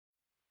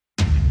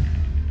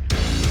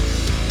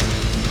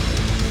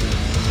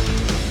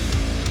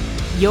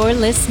You're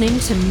listening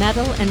to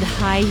Metal and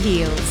High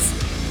Heels,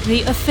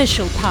 the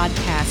official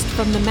podcast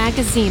from the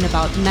magazine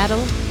about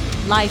metal,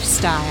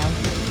 lifestyle,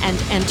 and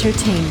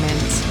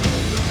entertainment.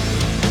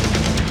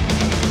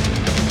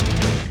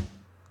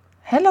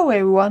 Hello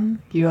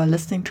everyone, you are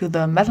listening to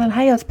the Metal and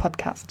High Heels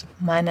podcast.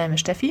 My name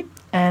is Steffi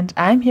and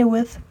I'm here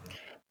with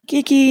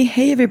Kiki.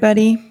 Hey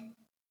everybody.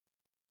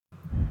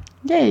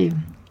 Yay,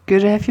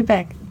 good to have you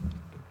back.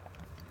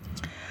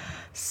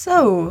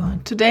 So,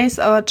 today's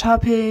our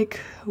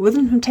topic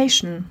Within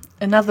Temptation,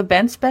 another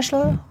band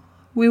special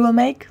we're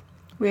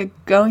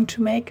going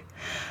to make.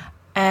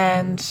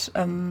 And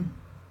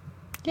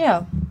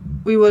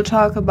we will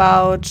talk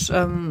about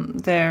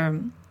their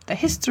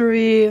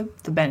history,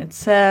 the band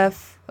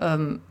itself,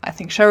 I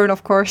think Sharon,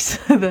 of course,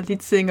 the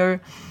lead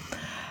singer,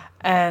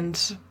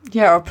 and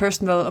our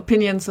personal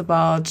opinions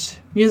about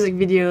music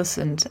videos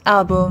and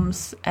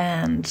albums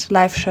and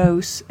live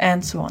shows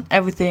and so on.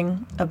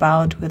 Everything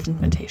about Within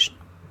Temptation.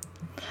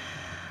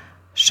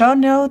 Show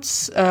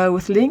notes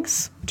with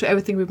links to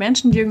everything we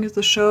mentioned during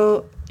the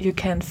show you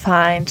can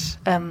find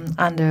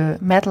under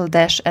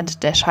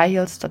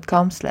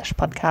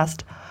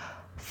metal-and-highheels.com/podcast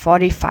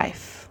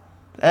 45.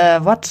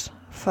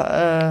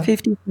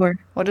 54.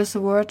 What is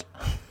the word?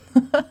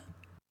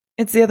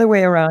 It's the other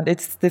way around.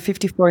 It's the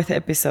 54th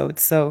episode.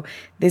 So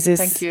this is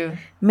Thank you.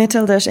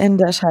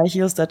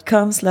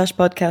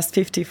 metal-and-highheels.com/podcast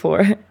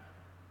 54.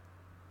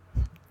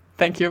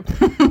 Thank you.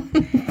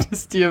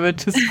 Just you were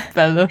to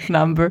spell a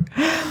number.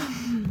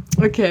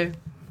 Okay.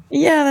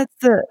 Yeah,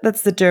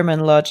 that's the German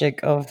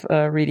logic of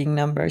reading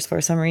numbers for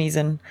some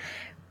reason.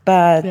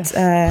 But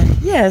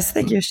yes,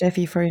 thank you,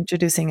 Steffi, for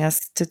introducing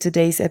us to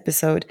today's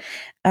episode.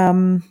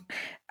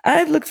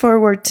 I've looked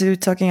forward to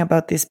talking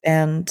about this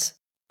band.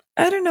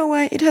 I don't know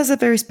why. It has a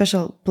very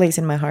special place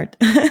in my heart.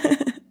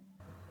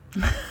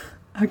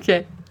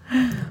 Okay.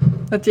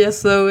 But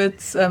so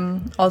it's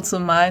also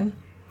mine,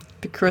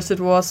 because it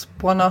was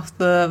one of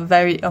the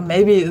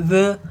maybe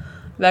the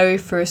very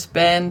first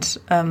band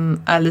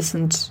I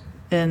listened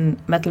in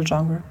metal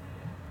genre.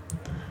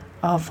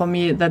 For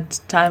me, at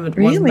that time it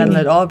wasn't metal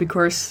at all,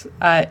 because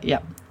I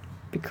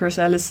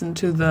listened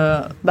to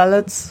the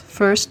ballads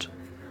first,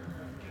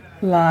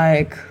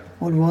 like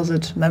what was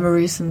it,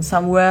 Memories and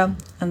Somewhere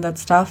and that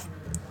stuff.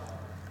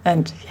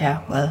 And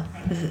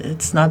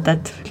it's not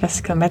that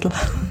classical metal,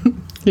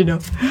 you know.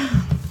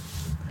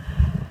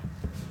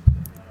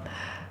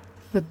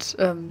 But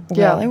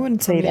I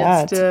wouldn't say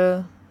that.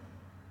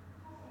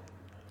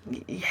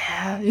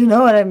 You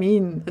know what I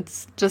mean.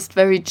 It's just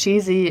very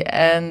cheesy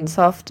and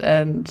soft,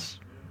 and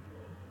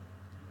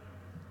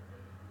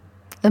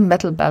a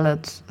metal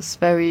ballad is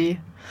very,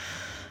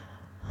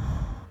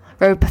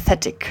 very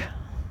pathetic.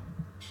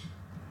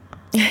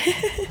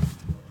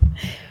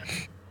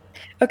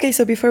 Okay,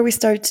 so before we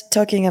start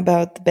talking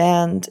about the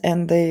band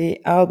and the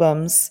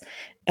albums,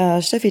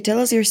 Steffi, tell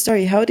us your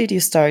story. How did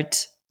you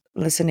start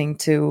listening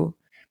to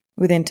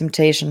Within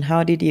Temptation?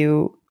 How did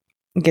you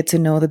get to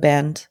know the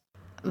band?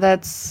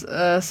 That's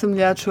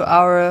similar to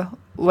our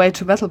Way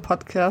to Metal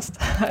podcast,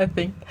 I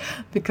think,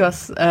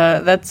 because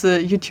that's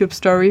a YouTube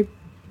story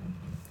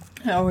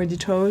I already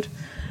told.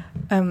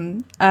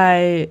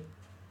 I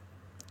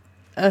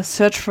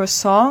searched for a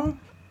song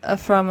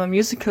from a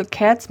musical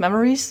Cats,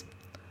 Memories,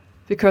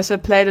 because I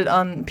played it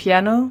on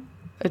piano.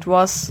 It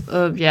was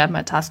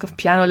my task of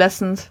piano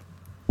lessons,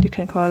 you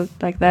can call it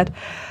like that.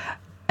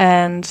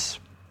 And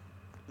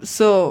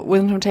so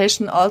Within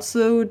Temptation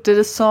also did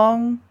a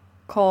song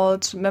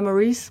called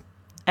Memories,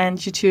 and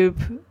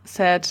YouTube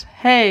said,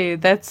 hey,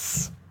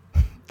 that's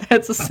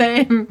the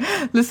same,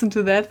 listen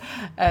to that.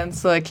 And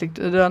so I clicked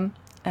it on,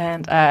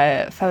 and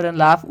I fell in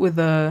love with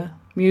the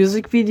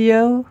music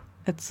video.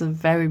 It's a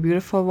very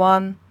beautiful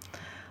one,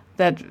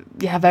 that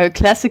very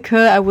classical,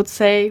 I would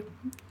say,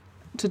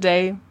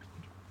 today,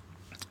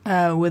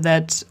 with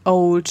that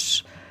old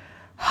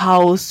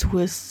house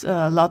with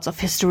lots of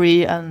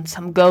history and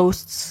some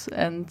ghosts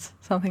and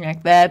something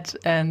like that,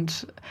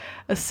 and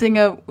a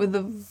singer with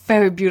a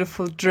very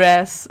beautiful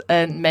dress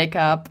and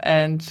makeup,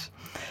 and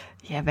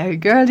very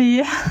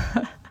girly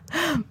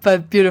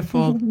but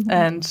beautiful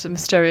and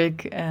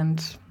mysteric,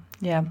 and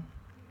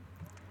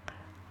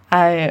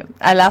I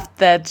loved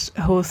that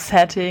whole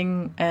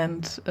setting,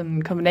 and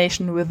in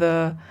combination with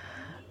the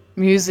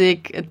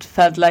music it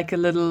felt like a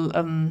little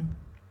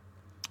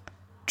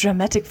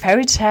dramatic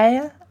fairy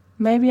tale,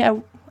 maybe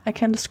I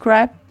can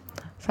describe,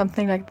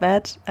 something like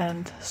that.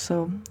 And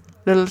so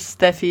little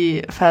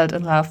Steffi fell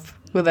in love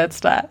with that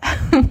style.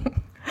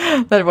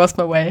 That was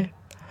my way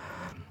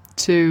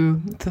to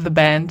the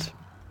band.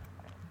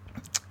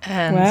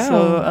 And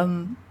so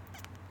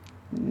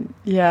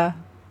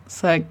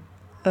I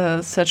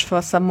searched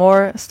for some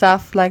more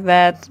stuff like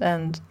that,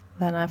 and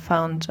then I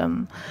found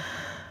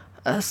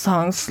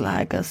songs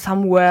like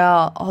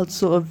Somewhere,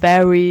 also a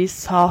very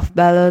soft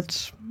ballad,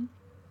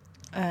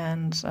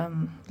 and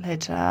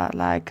later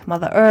like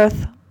Mother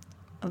Earth,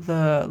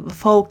 the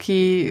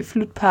folky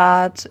flute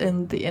part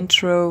in the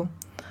intro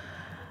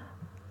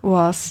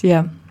was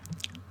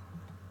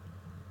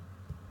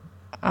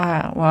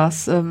was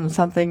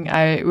something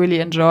I really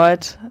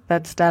enjoyed,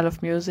 that style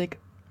of music.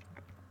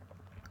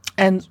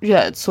 And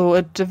yeah, so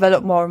it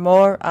developed more and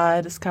more.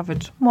 I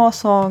discovered more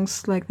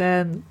songs like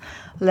that.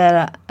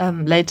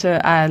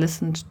 Later, I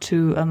listened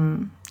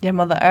to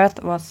Mother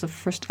Earth was the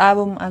first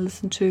album I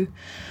listened to,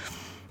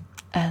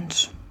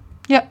 and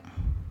yeah.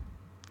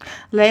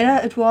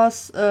 Later, it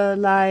was or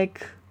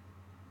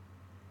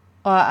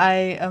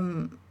I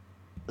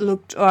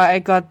looked, or I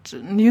got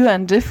new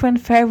and different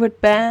favorite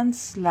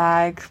bands,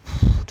 like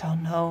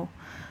don't know,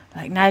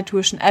 like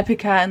Nightwish and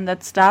Epica and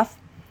that stuff.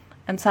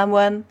 And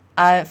someone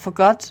I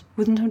forgot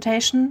Within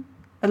Temptation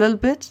a little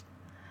bit,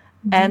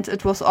 and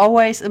it was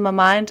always in my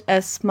mind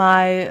as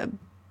my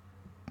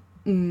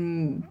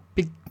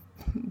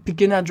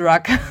beginner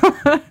drug.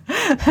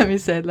 Let me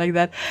say it like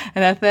that.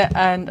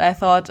 And I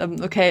thought,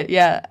 okay,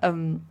 yeah,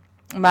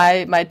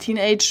 my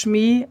teenage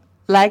me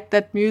liked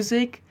that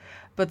music,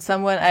 but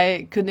someone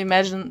I couldn't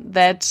imagine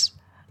that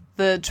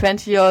the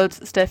 20-year-old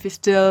Steffi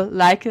still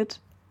like it.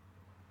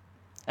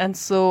 And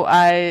so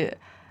I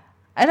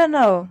don't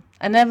know.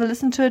 I never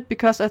listened to it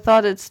because I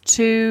thought it's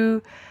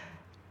too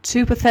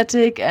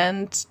pathetic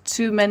and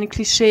too many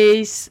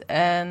cliches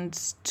and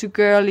too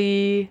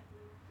girly.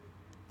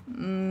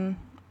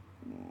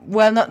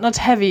 Well, not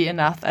heavy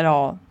enough at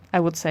all, I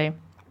would say.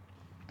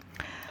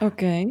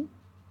 Okay.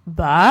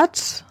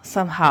 But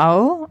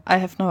somehow, I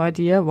have no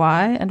idea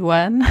why and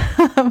when,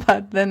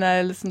 but then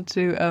I listened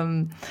to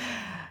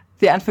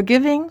The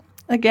Unforgiving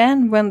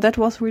again when that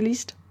was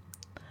released.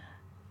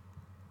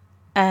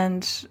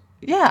 And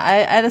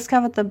yeah, I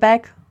discovered the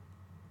back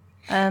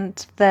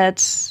and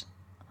that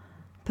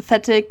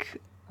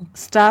pathetic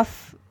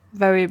stuff,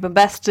 very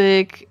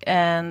bombastic,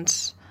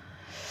 and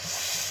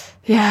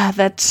yeah,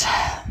 that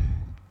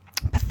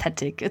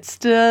pathetic. It's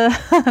still,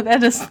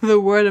 that is the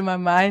word in my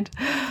mind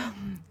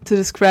to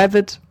describe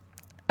it.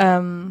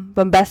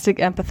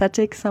 Bombastic and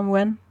pathetic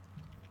somewhen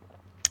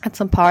at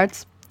some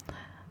parts.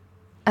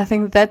 I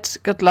think that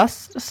got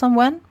lost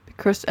somewhen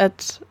because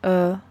at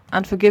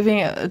Unforgiving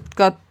it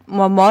got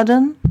more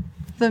modern,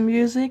 the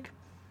music.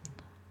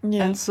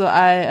 Yeah. And so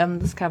I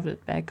discovered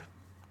it back.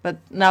 But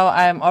now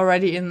I'm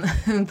already in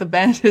the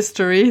band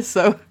history,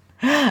 so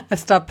I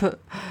stop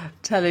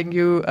telling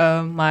you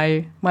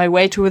my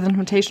way to Within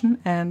Temptation,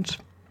 and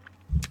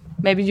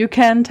maybe you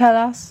can tell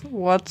us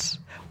what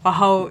or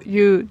how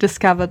you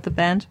discovered the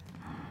band.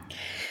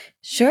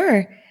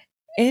 Sure.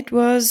 It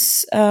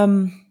was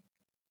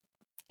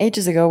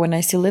ages ago when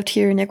I still lived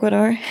here in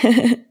Ecuador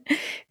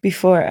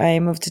before I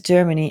moved to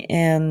Germany.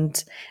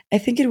 And I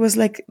think it was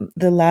like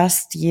the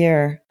last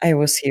year I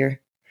was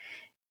here.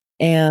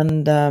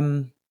 And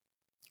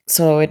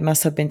so it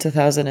must have been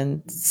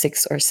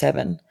 2006 or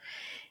 7.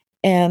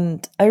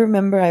 And I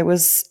remember I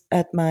was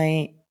at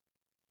my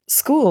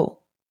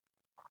school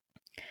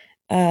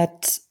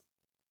at,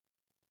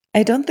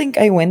 I don't think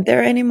I went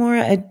there anymore.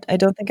 I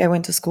don't think I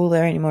went to school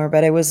there anymore,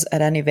 but I was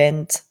at an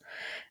event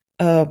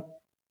of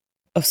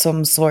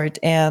some sort.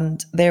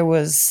 And there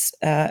was,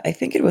 I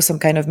think it was some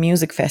kind of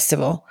music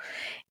festival.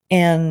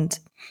 And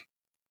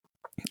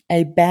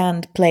a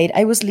band played.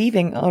 I was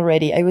leaving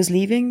already. I was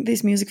leaving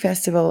this music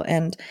festival.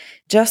 And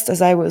just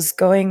as I was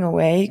going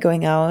away,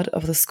 going out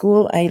of the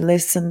school, I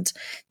listened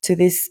to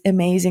this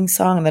amazing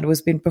song that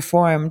was being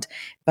performed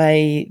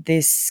by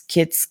this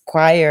kids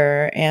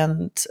choir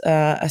and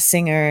a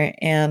singer.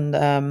 And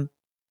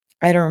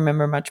I don't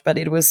remember much, but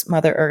it was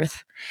Mother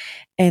Earth.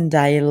 And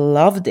I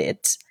loved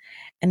it.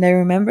 And I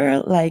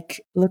remember like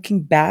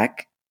looking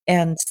back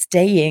and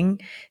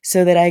staying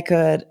so that I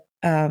could,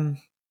 I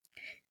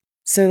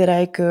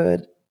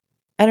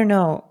don't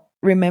know,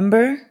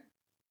 remember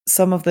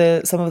some of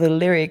the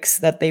lyrics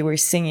that they were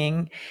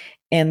singing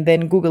and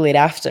then Google it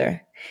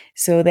after.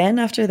 So then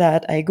after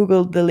that, I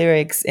Googled the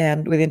lyrics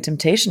and Within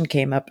Temptation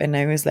came up and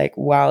I was like,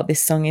 wow,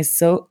 this song is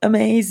so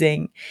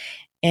amazing.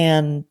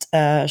 And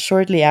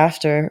shortly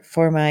after,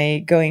 for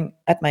my going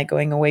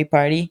away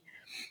party,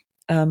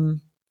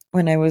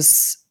 when I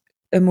was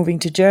moving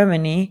to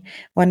Germany,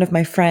 one of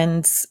my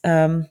friends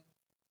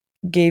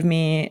gave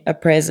me a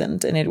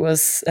present, and it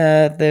was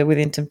the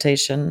Within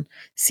Temptation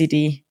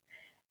CD.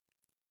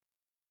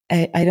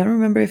 I don't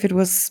remember if it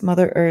was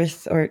Mother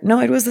Earth or no,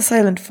 it was the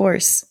Silent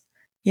Force.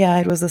 Yeah,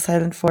 it was the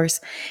Silent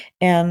Force,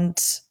 and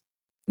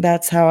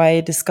that's how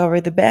I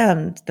discovered the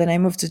band. Then I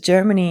moved to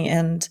Germany,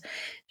 and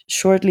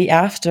shortly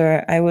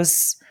after, I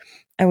was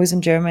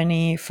in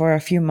Germany for a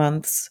few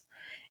months,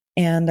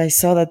 and I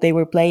saw that they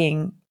were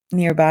playing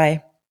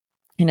nearby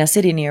in a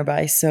city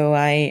nearby. So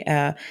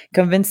I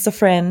convinced a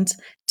friend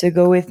to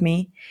go with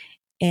me,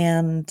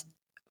 and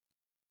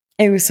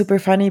it was super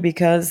funny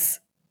because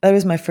that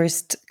was my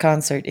first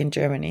concert in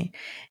Germany.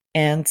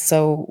 And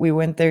so we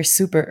went there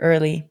super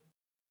early.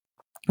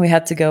 We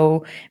had to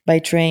go by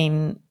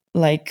train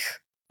like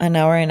an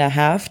hour and a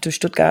half to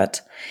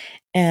Stuttgart.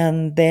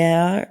 And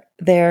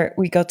there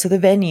we got to the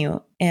venue,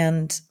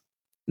 and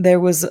there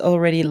was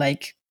already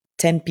like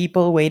 10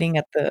 people waiting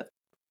at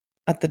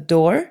the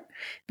door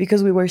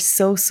because we were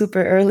so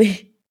super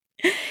early.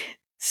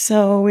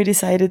 So we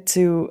decided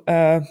to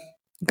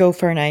go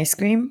for an ice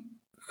cream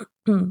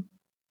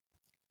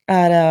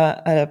at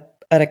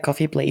a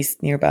coffee place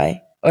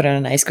nearby, or at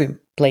an ice cream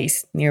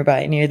place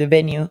nearby near the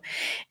venue,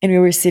 and we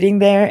were sitting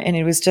there, and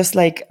it was just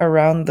like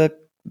around the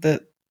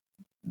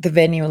the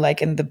venue,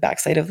 like in the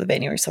backside of the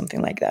venue or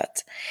something like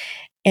that.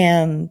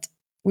 And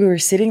we were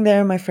sitting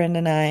there, my friend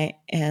and I,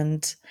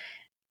 and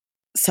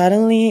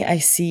suddenly I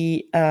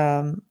see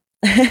I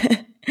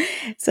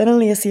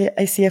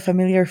see a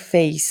familiar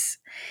face,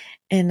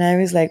 and I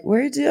was like,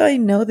 where do I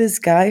know this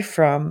guy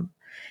from?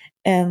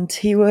 And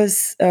he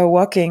was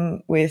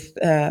walking with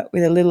a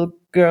little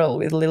girl,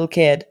 with a little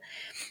kid,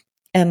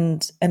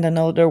 and an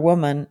older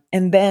woman.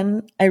 And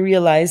then I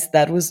realized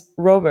that was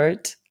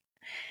Robert,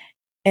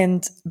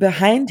 and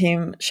behind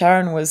him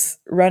Sharon was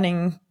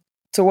running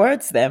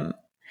towards them,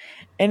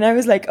 and I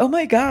was like, oh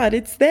my god,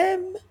 it's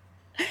them.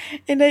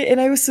 And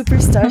I was super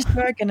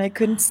starstruck, and I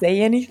couldn't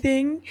say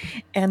anything,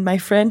 and my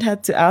friend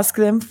had to ask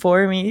them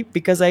for me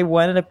because I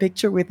wanted a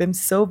picture with them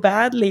so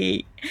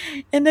badly,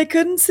 and I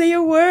couldn't say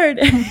a word.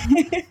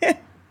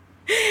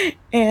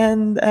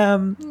 And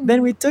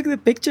then we took the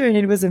picture, and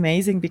it was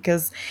amazing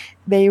because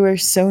they were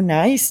so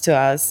nice to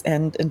us,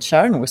 and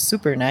Sharon was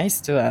super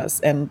nice to us,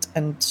 and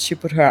she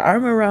put her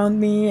arm around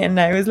me, and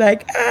I was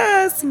like,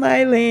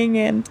 smiling.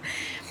 And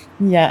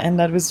yeah, and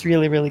that was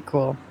really, really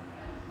cool.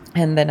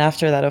 And then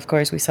after that, of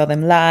course, we saw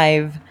them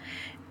live.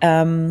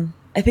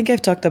 I think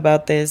I've talked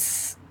about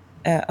this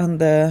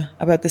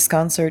about this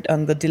concert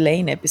on the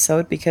Delane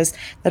episode, because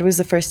that was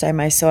the first time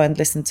I saw and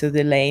listened to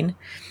Delane.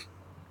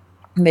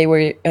 They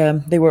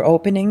were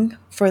opening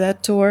for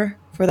that tour,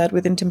 for that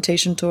Within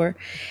Temptation tour,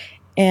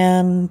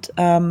 and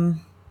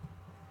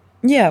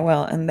yeah,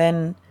 well, and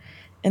then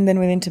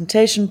Within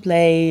Temptation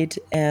played,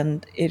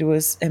 and it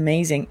was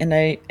amazing. And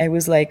I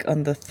was like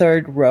on the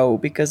third row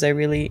because I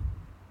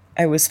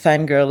was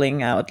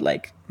fangirling out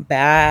like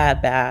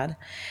bad.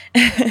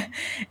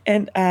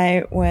 And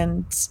I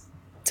went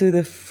to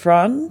the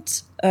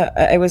front.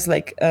 I was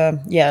like,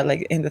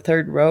 like in the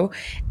third row.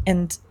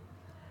 And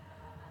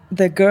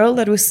the girl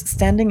that was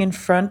standing in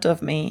front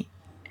of me,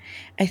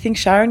 I think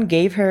Sharon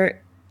gave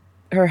her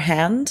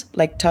hand,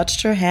 like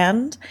touched her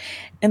hand,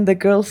 and the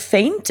girl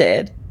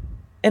fainted.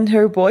 And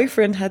her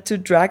boyfriend had to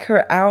drag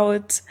her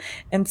out.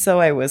 And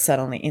so I was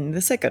suddenly in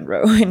the second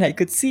row, and I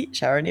could see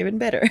Sharon even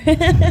better.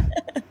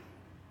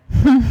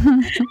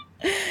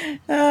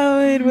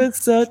 Oh, it was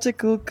such a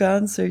cool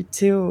concert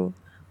too.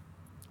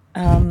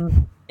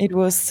 It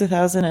was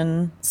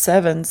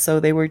 2007, so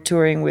they were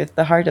touring with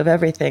The Heart of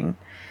Everything.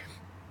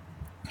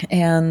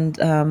 And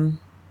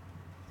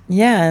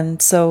yeah,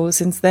 and so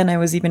since then I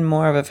was even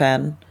more of a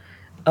fan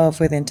of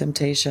Within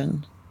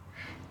Temptation.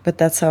 But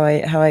that's how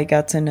I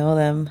got to know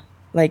them,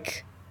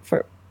 like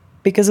for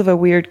because of a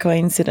weird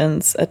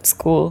coincidence at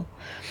school.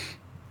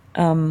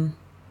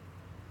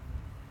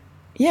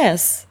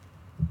 Yes.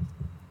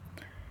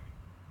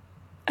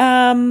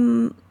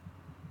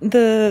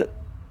 The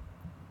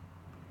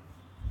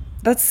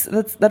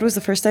that was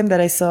the first time that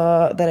I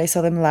saw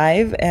them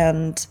live,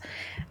 and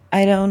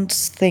I don't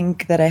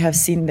think that I have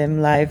seen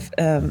them live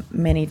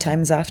many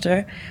times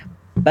after,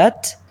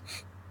 but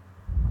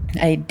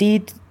I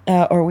did,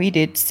 or we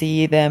did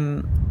see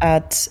them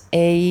at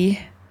a.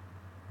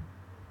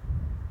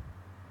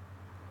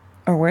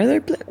 Or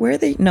were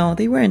they? No,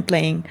 they weren't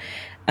playing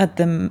at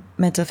the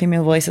Metal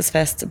Female Voices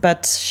Fest,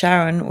 but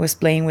Sharon was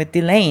playing with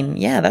Delane.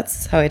 Yeah,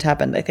 that's how it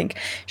happened, I think.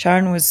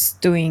 Sharon was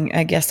doing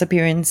a guest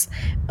appearance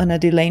on a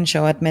Delane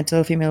show at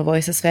Metal Female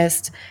Voices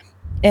Fest,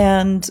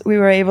 and we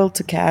were able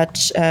to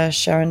catch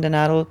Sharon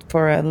Donato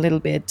for a little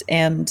bit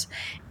and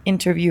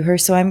interview her.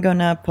 So I'm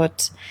gonna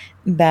put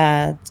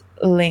that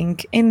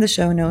link in the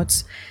show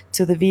notes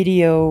to the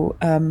video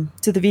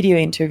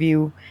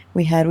interview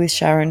we had with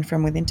Sharon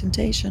from Within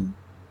Temptation.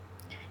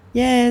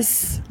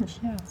 Yes.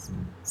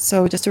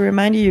 So just a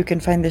reminder, you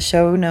can find the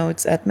show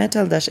notes at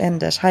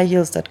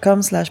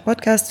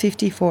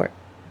metal-n-highheels.com/podcast54.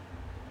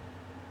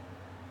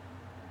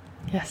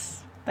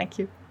 Yes, thank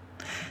you.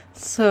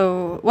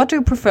 So, what do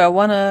you prefer?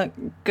 Want to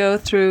go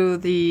through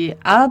the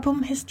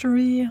album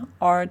history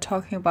or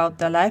talking about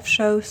the live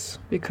shows?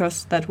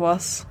 Because that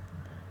was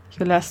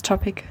your last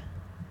topic.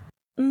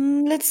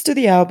 Let's do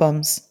the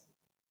albums.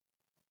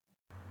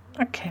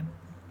 Okay.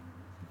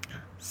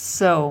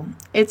 So,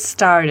 it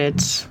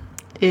started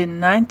in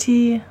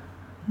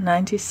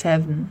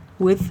 1997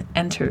 with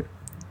Enter.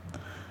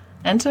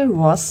 Enter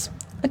was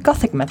a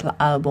gothic metal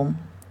album.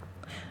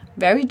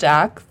 Very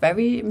dark,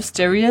 very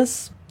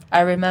mysterious.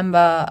 I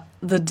remember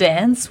the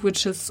dance,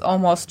 which is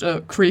almost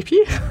a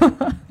creepy,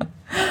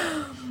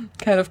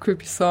 kind of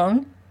creepy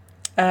song.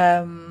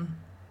 Very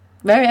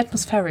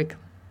atmospheric.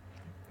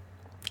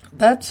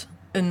 But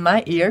in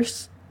my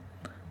ears,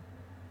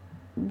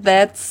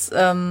 that's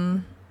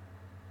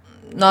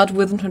not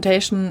Within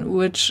Temptation,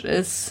 which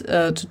is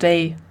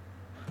today.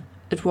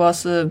 It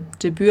was a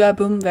debut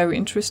album, very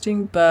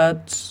interesting,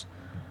 but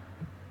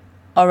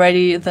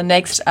already the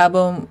next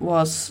album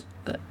was,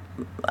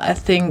 I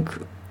think,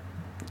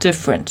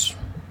 different,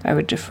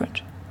 very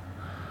different.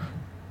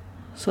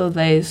 So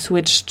they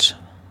switched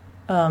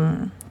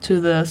to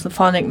the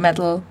symphonic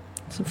metal,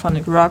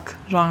 symphonic rock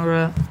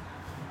genre,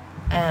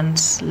 and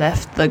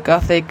left the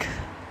gothic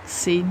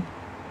scene.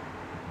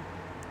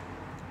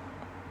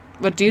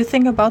 What do you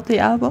think about the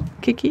album,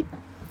 Kiki?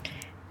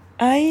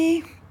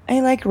 I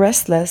like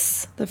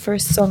Restless, the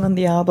first song on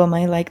the album.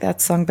 I like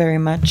that song very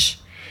much.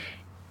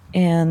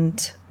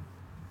 And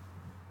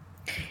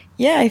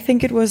yeah, I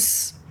think it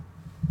was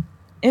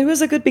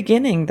a good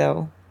beginning,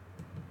 though.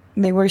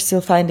 They were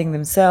still finding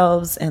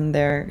themselves and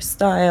their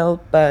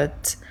style,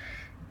 but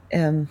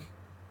it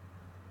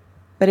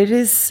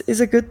is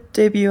a good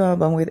debut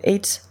album with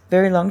 8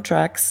 very long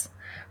tracks,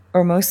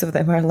 or most of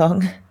them are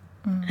long.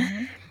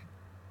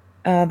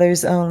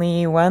 There's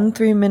only 1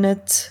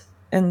 3-minute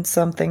and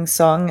something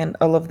song, and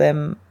all of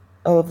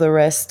the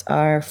rest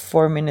are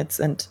 4 minutes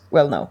and,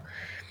 well, no.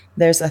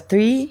 There's a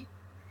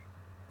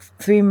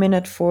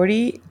 3-minute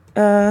 40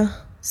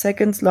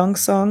 seconds long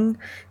song.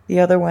 The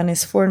other one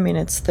is 4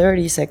 minutes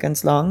 30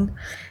 seconds long,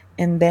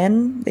 and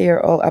then they are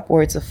all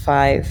upwards of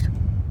 5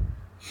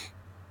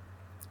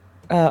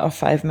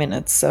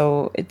 minutes.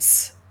 So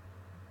it's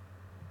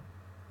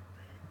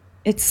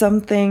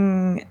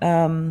something.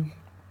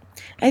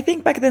 I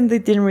think back then they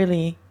didn't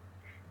really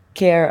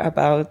care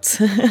about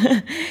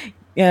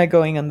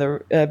going on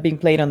the being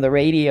played on the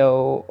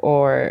radio,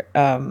 or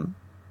I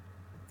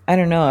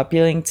don't know,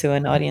 appealing to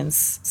an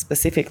audience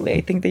specifically.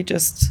 I think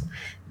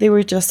they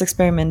were just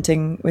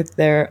experimenting with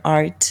their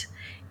art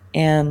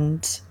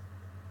and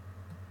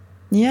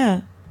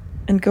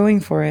going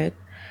for it.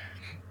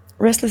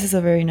 Restless is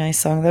a very nice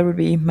song. That would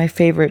be my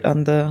favorite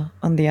on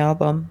the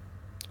album.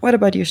 What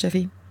about you,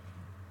 Steffi?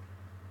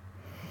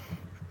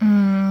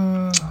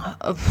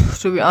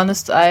 To be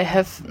honest, I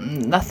have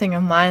nothing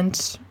in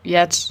mind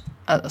yet.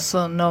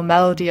 So no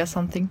melody or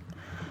something.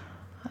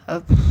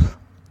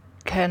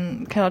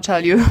 Cannot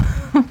tell you.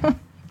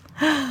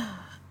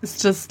 It's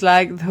just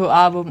like the whole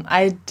album.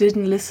 I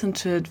didn't listen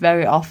to it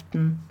very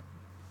often.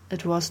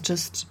 It was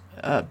just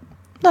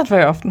not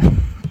very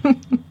often.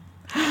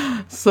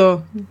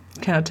 So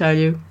cannot tell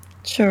you.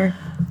 Sure.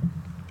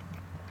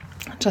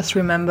 Just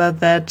remember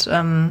that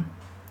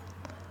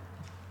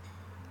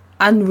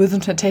Unwritten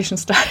Temptation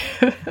style.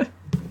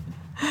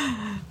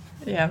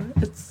 Yeah,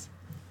 it's.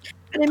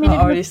 But I mean, I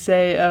already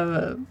say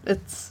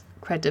it's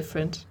quite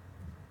different.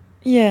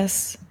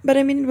 Yes, but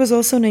I mean, it was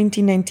also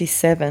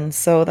 1997,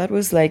 so that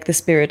was like the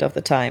spirit of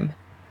the time.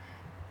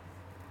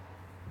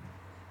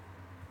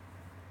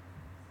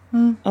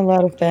 A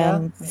lot of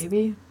bands,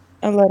 maybe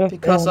a lot of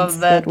because bands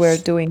of that were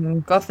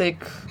doing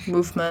gothic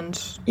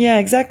movement. Yeah,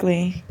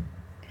 exactly.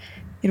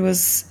 It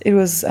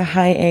was a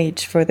high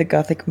age for the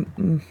gothic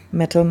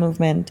metal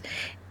movement,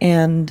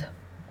 and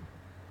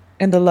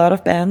a lot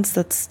of bands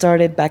that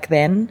started back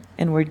then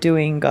and were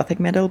doing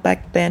gothic metal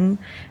back then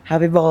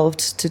have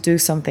evolved to do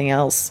something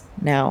else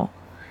now,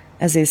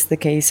 as is the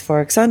case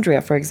for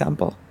Exandria, for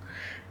example.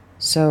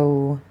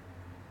 So,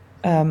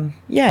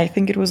 I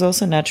think it was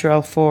also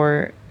natural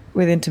for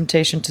Within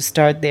Temptation to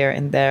start there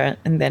and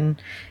then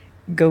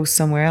go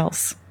somewhere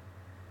else.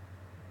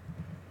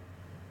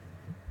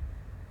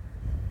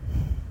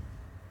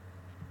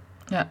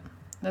 Yeah,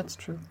 that's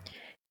true.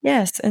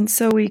 Yes, and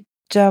so we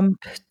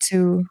jump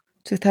to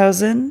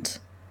 2000.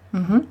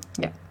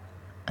 Yeah,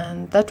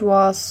 and that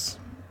was,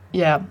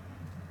 I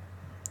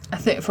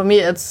think for me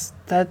it's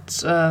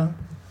that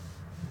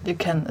you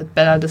can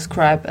better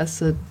describe as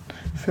the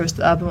first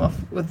album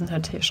of Within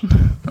Temptation.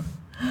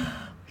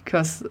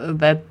 Because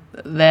that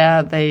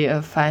there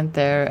they find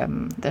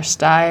their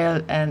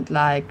style, and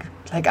like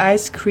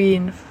Ice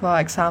Queen, for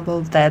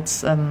example,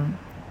 that's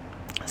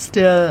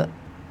still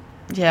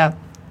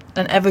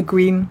an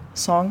evergreen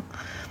song,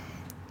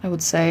 I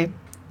would say.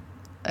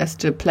 I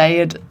still play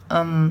it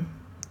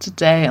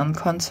today on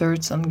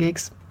concerts, on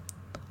gigs,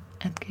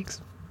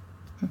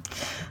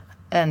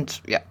 and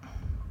yeah.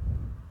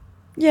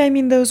 Yeah, I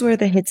mean, those were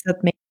the hits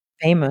that made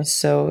them famous,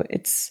 so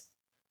it's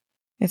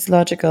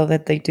logical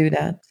that they do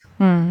that.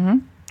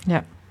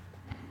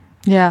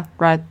 Yeah,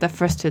 right. The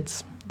first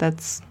hits.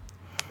 That's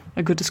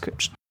a good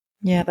description.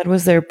 Yeah, that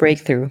was their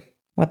breakthrough.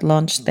 What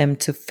launched them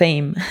to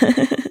fame.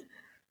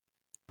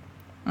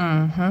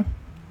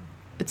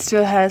 It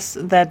still has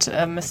that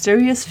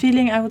mysterious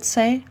feeling, I would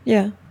say.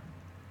 Yeah.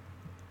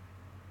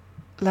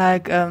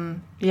 Like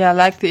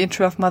like the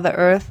intro of Mother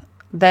Earth.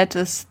 That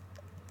is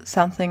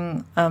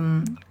something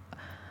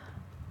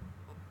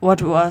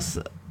what was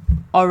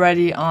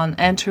already on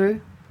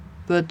Enter,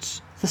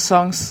 but the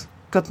songs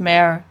got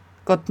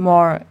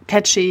more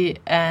catchy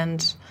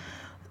and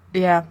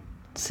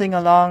sing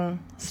along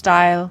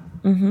style.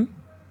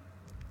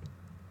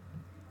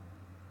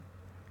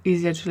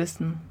 Easier to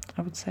listen,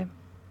 I would say.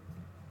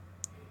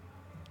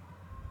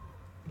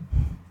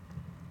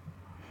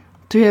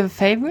 Do you have a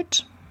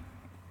favorite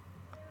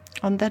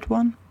on that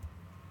one?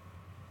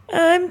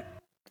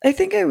 I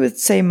think I would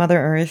say Mother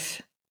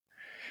Earth,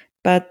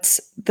 but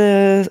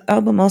the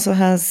album also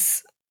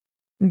has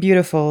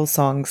beautiful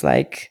songs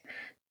like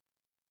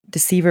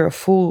Deceiver of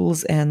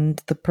Fools and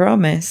The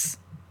Promise,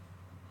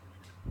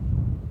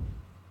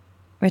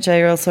 which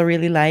I also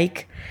really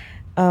like.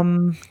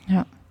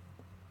 Yeah.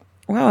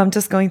 Wow, I'm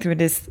just going through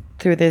this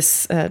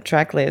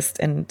track list,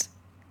 and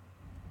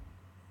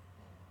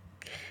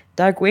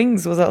Dark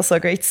Wings was also a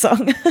great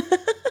song.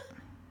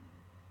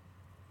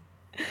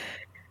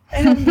 I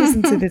haven't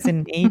listened to this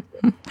in ages.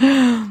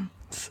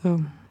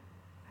 So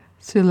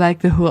you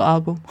like the whole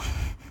album?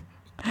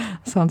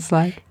 Sounds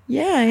like.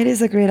 Yeah, it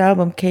is a great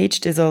album.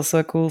 Caged is also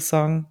a cool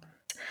song.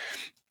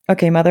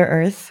 Okay, Mother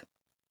Earth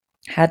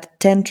had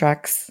 10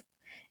 tracks,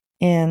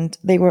 and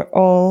they were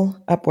all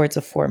upwards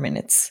of 4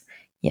 minutes.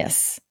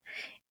 Yes.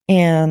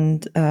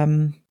 And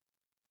I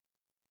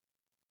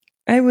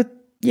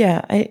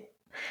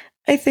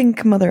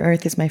think Mother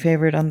Earth is my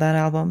favorite on that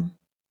album.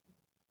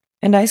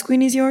 And Ice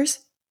Queen is yours?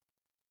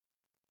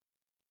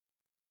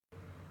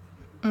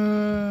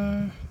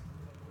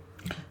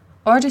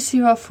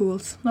 Odyssey of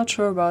Fools. Not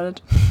sure about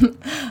it.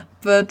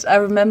 But I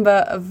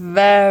remember a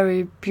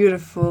very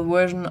beautiful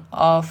version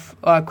of,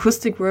 or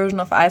acoustic version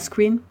of Ice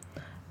Queen.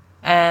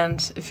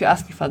 And if you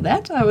ask me for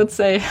that, I would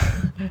say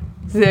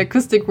the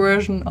acoustic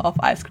version of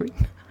Ice Queen.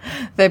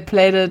 They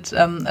played it,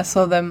 I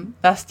saw them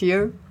last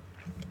year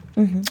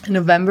in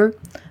November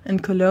in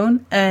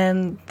Cologne,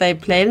 and they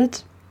played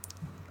it.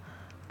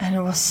 And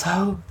it was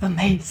so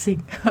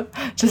amazing.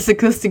 Just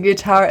acoustic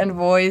guitar and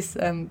voice,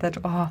 and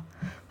that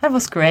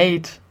was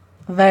great.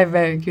 A very,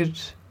 very good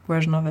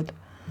version of it.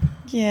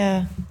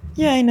 Yeah,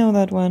 I know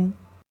that one.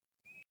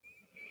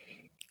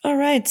 All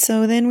right,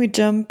 so then we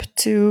jump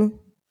to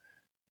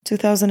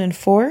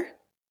 2004,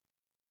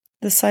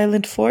 The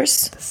Silent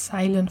Force. The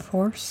Silent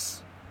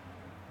Force.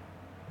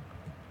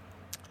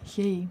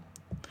 Yay.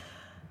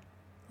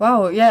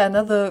 Wow, yeah,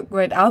 another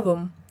great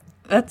album.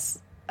 That's,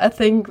 I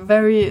think,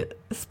 very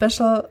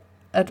special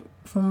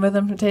from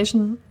Rhythm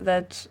Temptation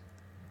that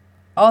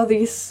all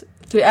these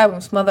 3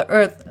 albums, Mother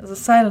Earth, The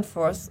Silent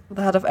Force,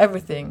 The Heart of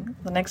Everything,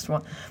 the next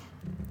one,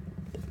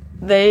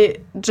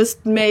 they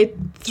just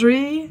made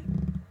 3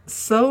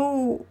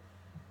 so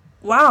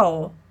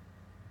wow.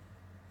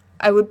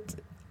 I would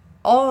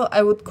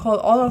call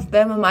all of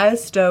them a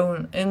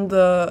milestone in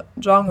the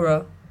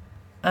genre,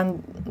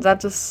 and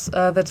that is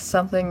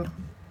something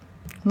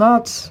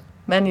not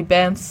many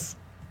bands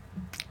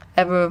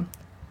ever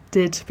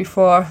did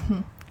before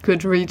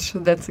could reach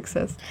that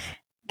success.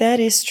 That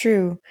is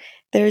true.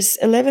 There's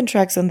 11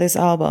 tracks on this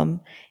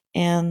album,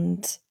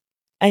 and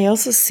I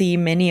also see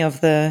many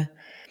of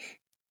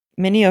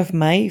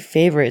my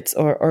favorites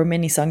or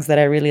many songs that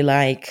I really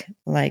like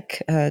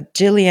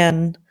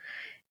Jillian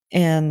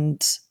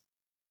and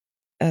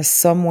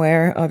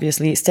Somewhere,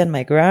 obviously, Stand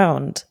My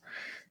Ground.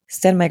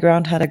 Stand My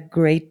Ground had a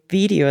great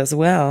video as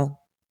well.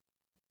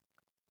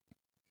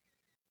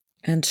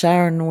 And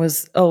Sharon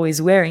was always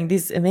wearing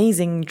these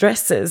amazing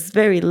dresses,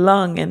 very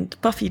long and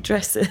puffy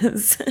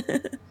dresses.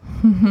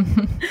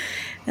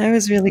 That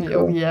was really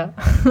cool. Oh, yeah.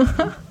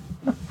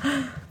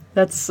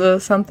 That's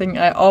something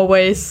I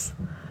always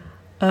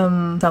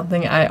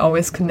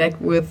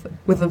connect with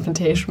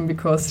Temptation,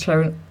 because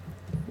Sharon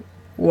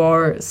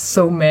wore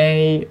so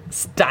many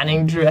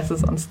stunning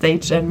dresses on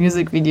stage and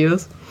music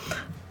videos.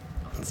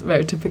 It's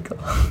very typical.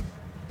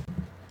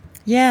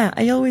 Yeah,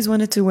 I always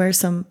wanted to wear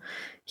some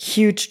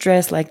huge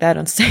dress like that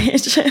on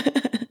stage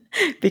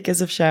because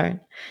of Sharon,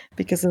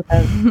 because of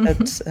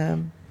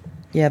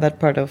that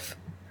part of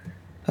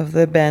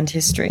the band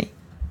history.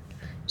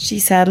 She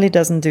sadly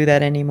doesn't do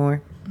that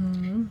anymore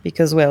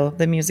because, well,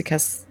 the music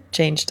has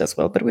changed as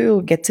well, but we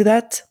will get to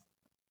that.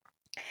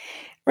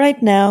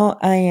 Right now,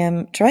 I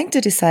am trying to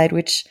decide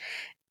which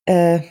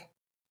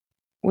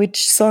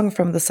song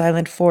from The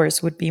Silent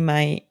Force would be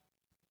my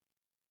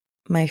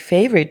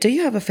favorite. Do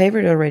you have a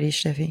favorite already,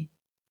 Steffi?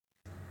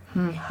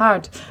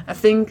 Hard. I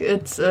think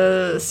it's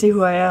See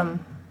Who I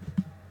Am.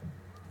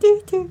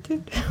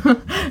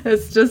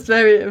 It's just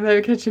very,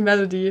 very catchy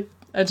melody.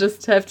 I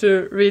just have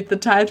to read the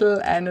title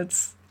and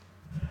it's...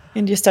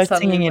 And you start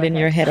singing it in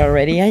your head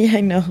already. Yeah,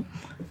 I know.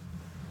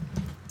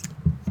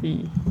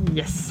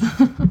 Yes.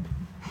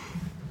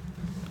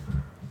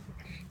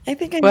 I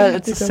think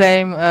it's the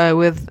same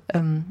with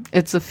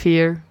It's a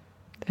Fear.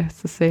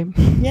 It's the same.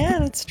 Yeah,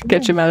 that's true.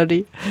 Catchy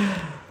melody.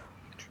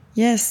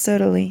 Yes,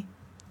 totally.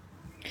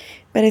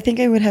 But I think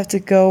I would have to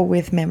go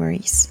with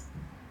Memories.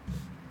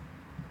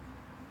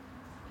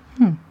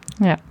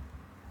 Yeah.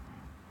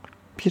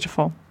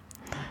 Beautiful.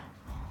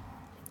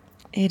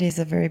 It is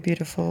a very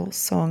beautiful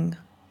song.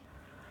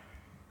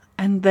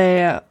 And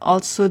they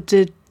also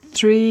did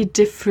 3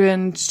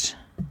 different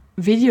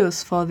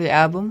videos for the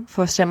album,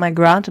 for Stand My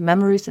Ground,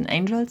 Memories and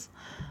Angels.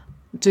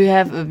 Do you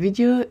have a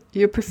video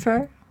you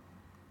prefer?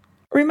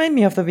 Remind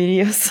me of the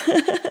videos.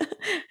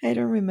 I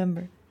don't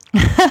remember.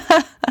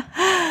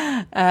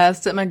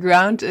 Stand My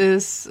Ground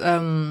is...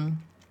 the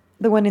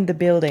one in the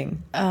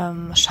building.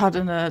 Shot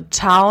in a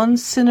town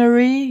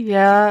scenery,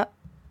 yeah.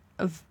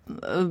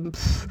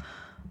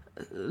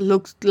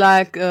 Looked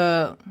like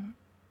a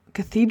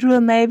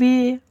cathedral,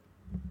 maybe.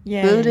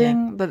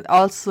 Building, but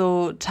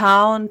also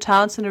town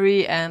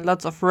scenery and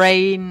lots of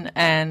rain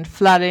and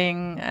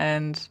flooding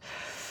and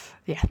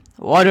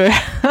water,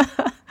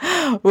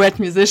 wet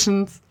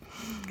musicians.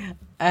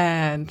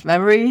 And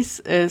Memories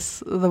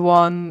is the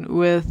one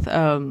with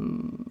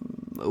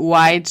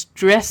white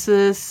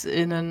dresses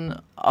in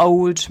an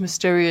old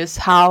mysterious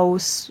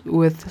house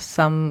with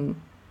some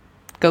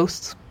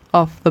ghosts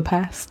of the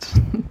past.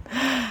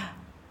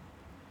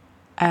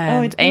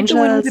 And it's not the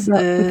one Angels with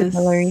the is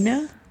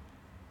ballerina?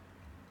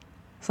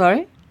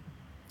 Sorry?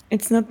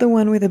 It's not the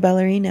one with the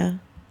ballerina.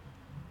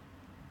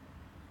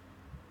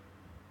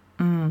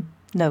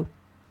 No.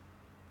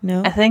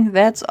 No? I think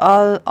that's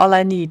all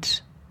I need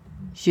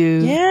you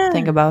Yeah.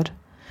 think about.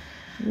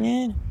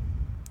 Yeah.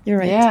 You're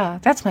right. Yeah,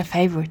 that's my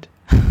favorite.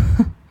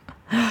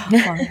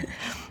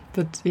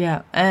 But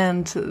yeah,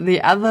 and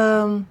the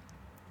other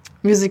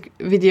music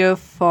video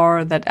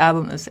for that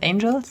album is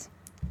Angels,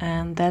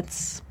 and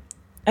that's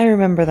I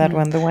remember that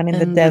one, the one in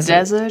the in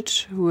desert. the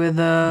desert with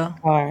a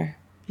Car.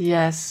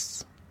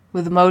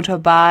 with a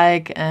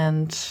motorbike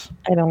and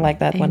I don't like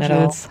that one at all.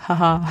 angels.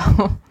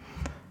 Haha.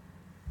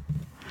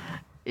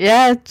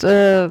 Yeah, it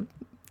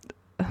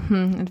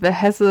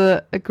has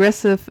a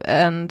aggressive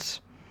and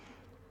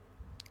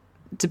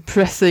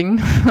depressing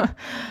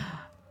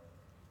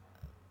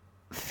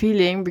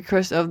feeling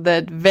because of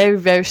that very,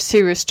 very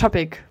serious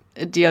topic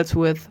it deals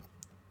with.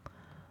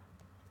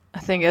 I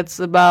think it's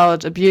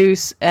about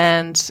abuse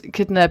and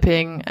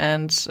kidnapping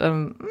and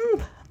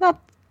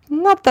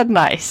not that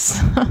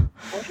nice.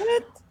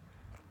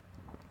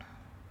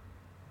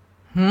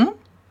 What?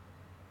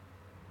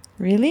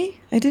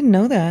 Really? I didn't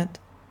know that.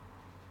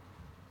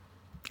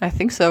 I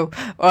think so.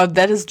 Or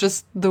that is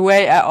just the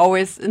way I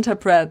always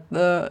interpret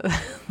the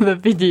the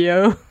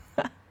video.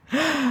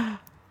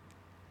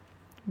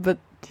 But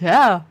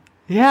yeah,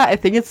 I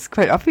think it's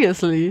quite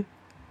obviously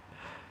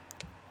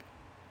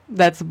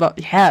that's about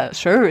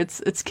sure,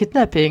 it's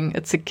kidnapping.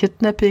 It's a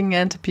kidnapping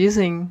and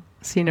abusing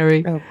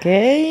scenery.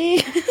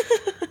 Okay.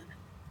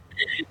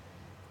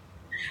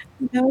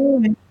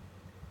 No,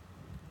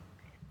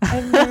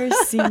 I've never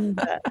seen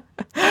that.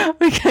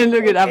 We can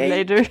look it up Okay.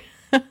 later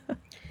to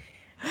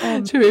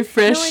No, I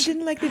refresh.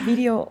 didn't like the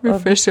video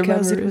Refresh your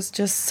because it memory. was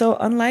just so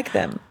unlike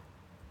them.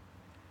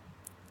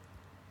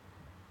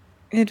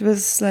 It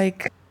was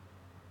like,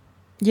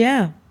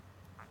 yeah,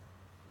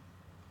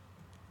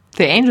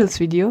 The Angels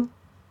video.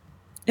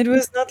 it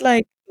was not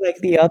like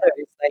the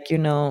others, like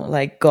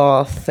like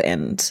goth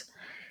and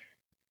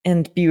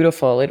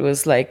beautiful. It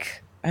was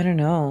like, I don't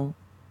know,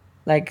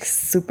 like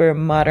super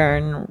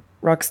modern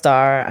rock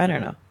star. I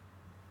don't know.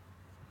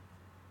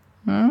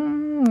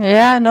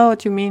 Yeah, I know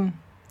what you mean.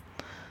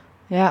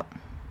 Yeah.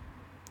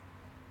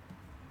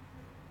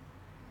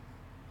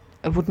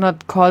 I would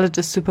not call it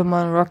a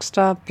Superman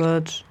rockstar,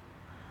 but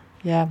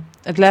yeah,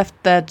 it left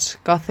that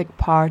gothic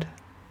part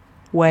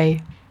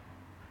way.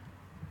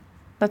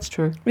 That's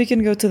true. We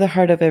can go to the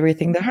heart of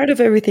everything. The heart of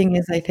everything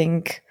is, I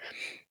think,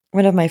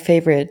 one of my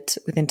favorite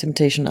Within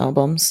Temptation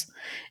albums.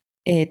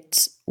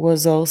 It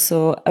was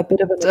also a bit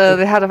of a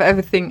The heart of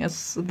everything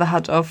is the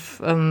heart of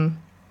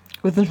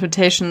with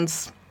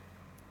invitations,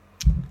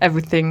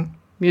 everything,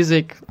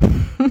 music,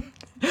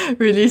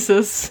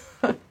 releases.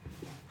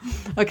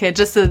 Okay,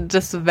 just a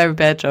very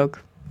bad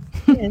joke.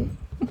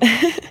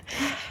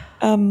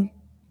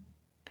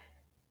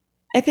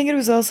 I think it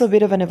was also a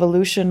bit of an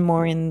evolution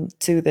more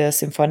into the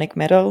symphonic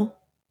metal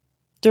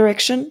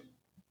direction.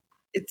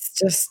 It's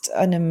just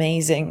an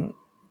amazing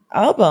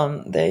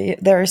album.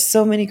 There are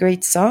so many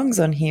great songs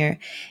on here,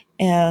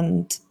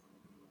 and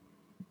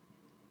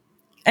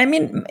I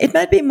mean, it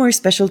might be more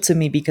special to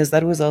me because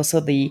that was also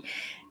the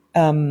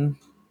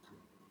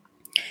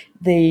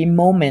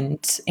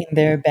moment in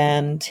their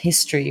band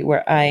history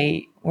where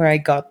I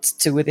got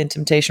to Within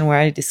Temptation, where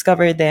I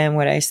discovered them,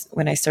 when I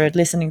started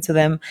listening to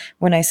them,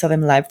 when I saw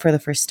them live for the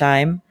first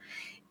time.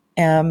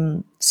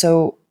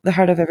 So The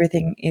Heart of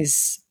Everything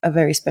is a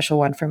very special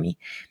one for me.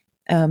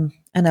 An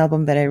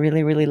album that I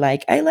really, really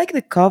like. I like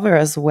the cover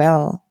as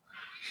well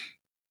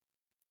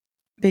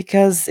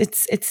because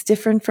it's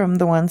different from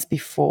the ones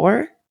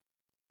before,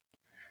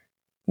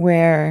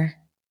 where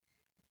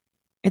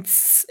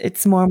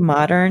it's more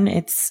modern.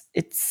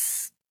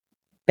 It's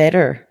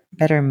better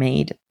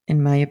made,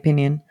 in my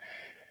opinion.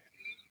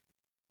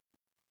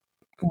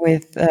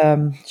 With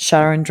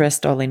Sharon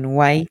dressed all in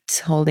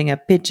white, holding a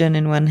pigeon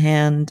in one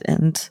hand,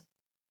 and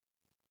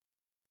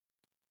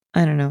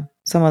I don't know,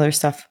 some other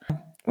stuff.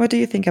 What do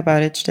you think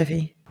about it,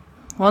 Steffi?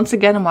 Once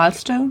again, a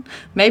milestone.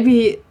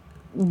 Maybe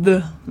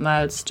the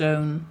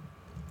milestone.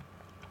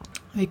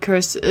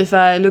 Because if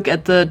I look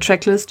at the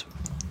track list,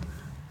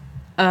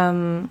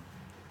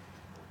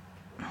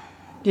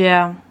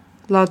 yeah,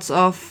 lots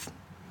of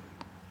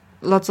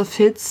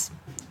hits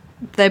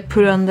they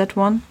put on that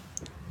one,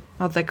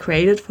 or they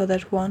created for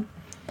that one,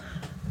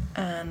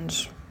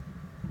 and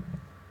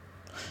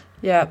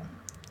yeah,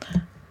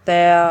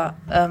 they're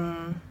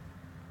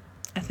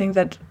I think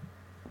that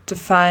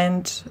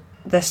defined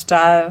their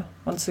style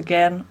once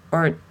again,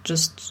 or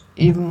just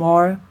even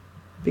more,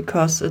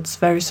 because it's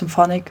very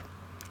symphonic.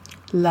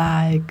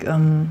 Like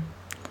I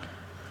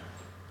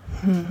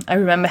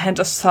remember Hand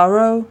of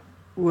Sorrow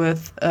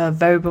with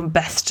very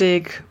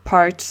bombastic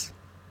parts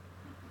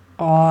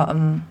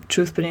or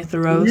Truth Beneath the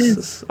Rose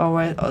is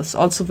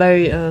also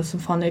very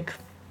symphonic.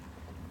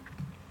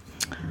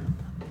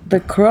 The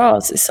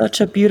Cross is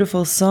such a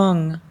beautiful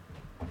song.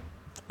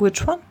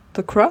 Which one?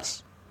 The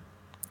Cross?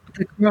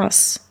 The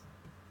Cross.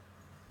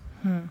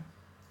 I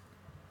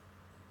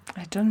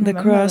don't The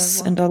remember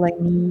Cross that one. and All I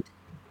Need.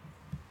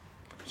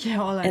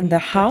 Yeah, All I And Need. The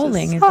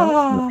Howling is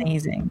also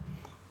amazing.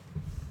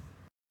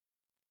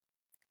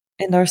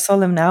 And Our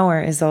Solemn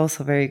Hour is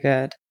also very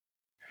good.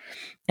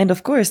 And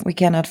of course, we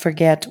cannot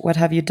forget What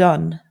Have You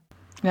Done?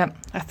 Yeah,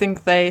 I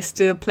think they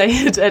still play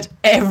it at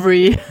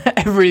every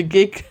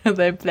gig.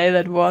 They play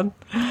that one.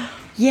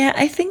 Yeah,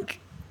 I think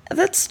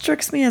that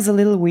strikes me as a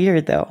little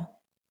weird, though.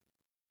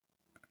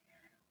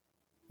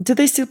 Do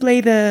they still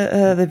play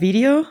the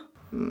video?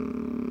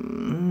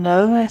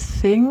 No, I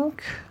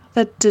think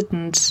that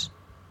didn't.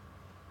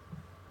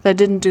 They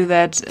didn't do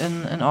that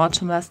in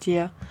autumn last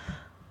year.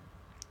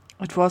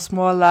 It was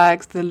more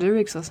like the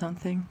lyrics or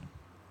something.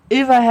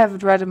 If I have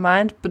it right in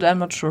mind, but I'm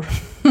not sure.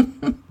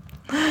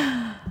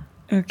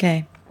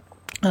 Okay.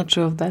 Not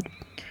sure of that.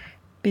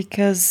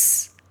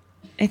 Because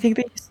I think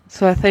they...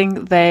 So I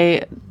think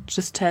they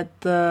just had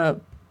the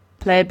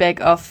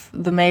playback of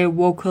the male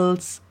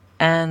vocals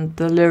and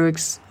the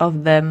lyrics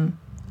of them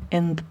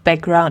in the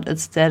background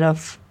instead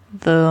of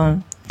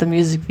the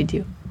music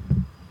video.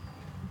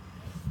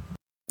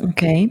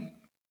 Okay.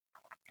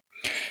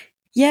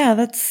 Yeah,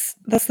 that's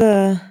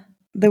the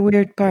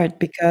weird part,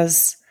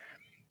 because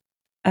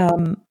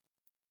the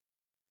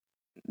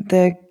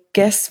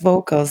guest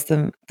vocals,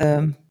 the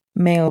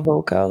male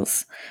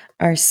vocals,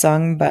 are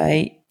sung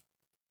by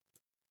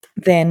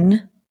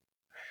then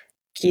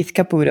Keith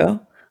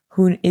Caputo,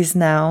 who is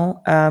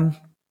now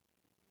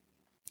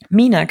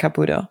Mina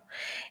Caputo,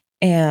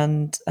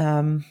 and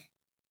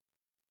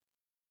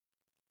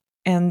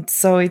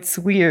so it's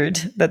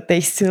weird that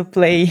they still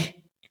play,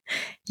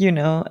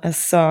 a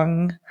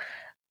song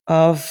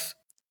of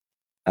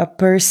a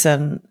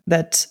person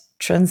that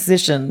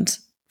transitioned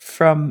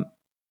from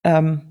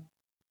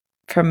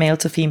male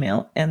to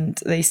female, and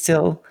they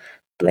still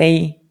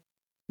play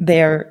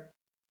their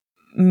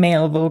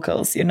male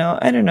vocals. I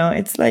don't know.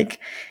 It's like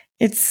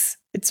it's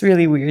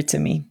really weird to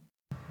me.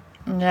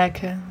 Yeah, I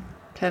can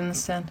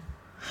understand.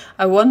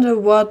 I wonder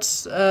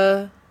what's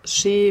her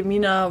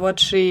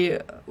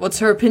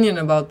opinion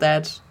about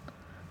that.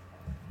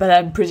 But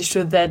I'm pretty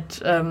sure that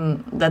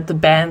that the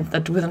band,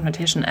 that Within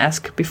Temptation,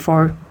 asked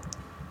before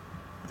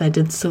they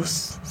did some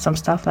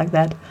stuff like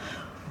that.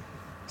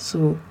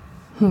 So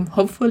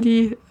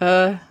hopefully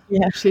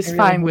she's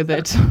fine with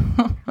it.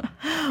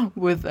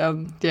 With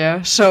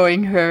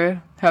showing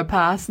her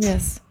past.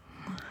 Yes.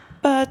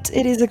 But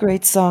it is a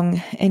great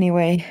song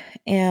anyway,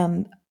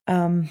 and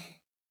I'm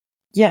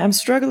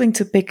struggling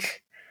to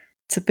pick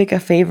a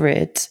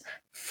favorite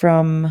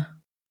from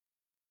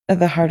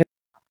The Heart of...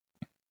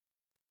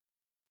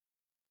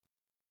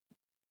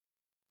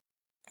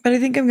 But I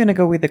think I'm going to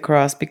go with The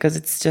Cross, because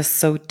it's just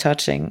so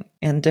touching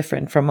and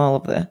different from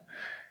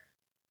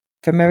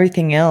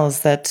everything else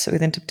that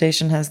Within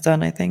Temptation has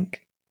done, I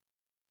think.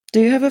 Do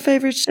you have a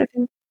favorite,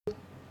 Stefan?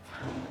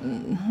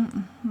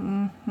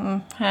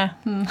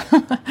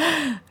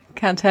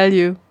 Can't tell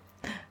you.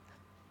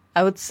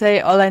 I would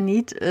say All I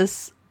Need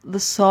is the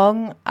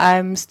song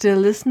I'm still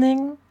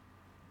listening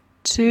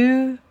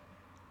to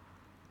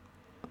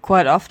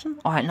quite often.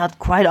 Or not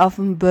quite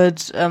often,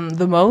 but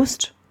the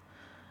most,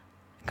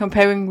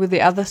 comparing with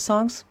the other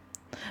songs.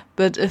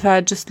 But if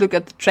I just look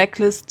at the track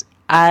list,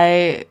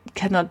 I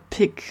cannot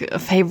pick a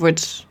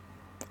favorite.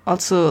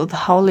 Also, The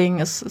Howling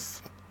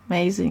is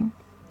amazing.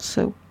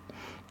 So,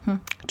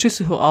 choose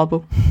the whole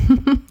album.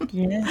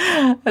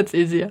 Yeah. That's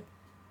easier.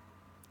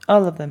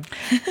 All of them.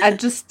 I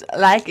just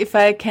like if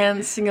I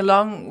can sing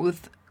along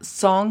with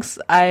songs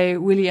I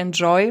really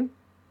enjoy.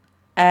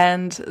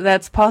 And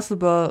that's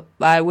possible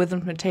by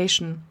Within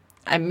Temptation.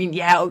 I mean,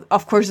 yeah,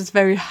 of course it's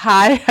very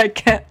high.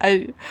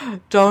 I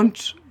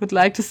would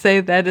like to say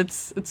that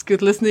it's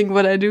good listening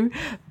what I do,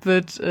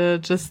 but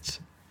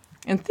just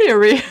in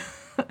theory,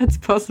 it's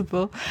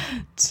possible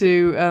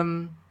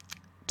to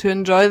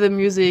enjoy the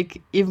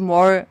music even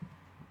more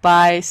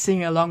by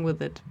singing along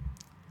with it,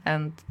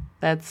 and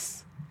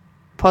that's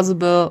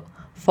possible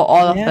for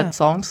all of that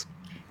songs.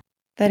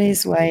 That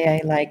is why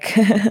I like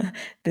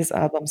this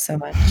album so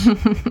much.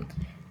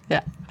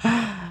 Yeah.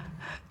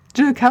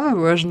 Do a cover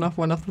version of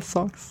one of the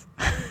songs.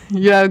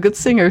 You are a good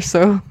singer,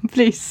 so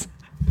please.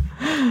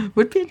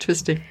 Would be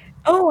interesting.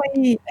 Oh,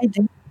 I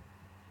did.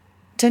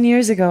 10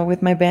 years ago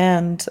with my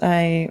band,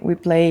 we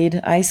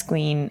played Ice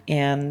Queen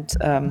and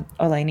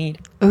All I Need.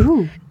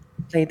 Ooh.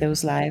 Played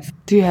those live.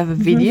 Do you have a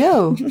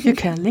video? You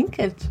can link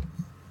it.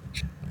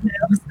 No,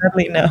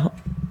 sadly no.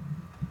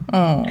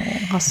 Oh,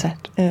 how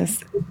sad.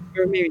 Yes.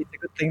 Or maybe it's a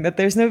good thing that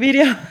there's no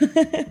video.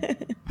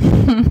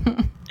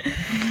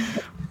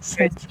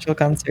 Very special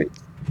concert.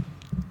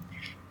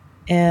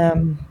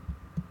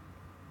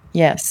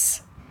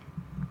 Yes.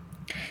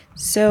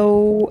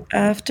 So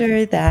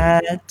after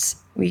that,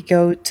 we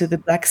go to the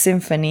Black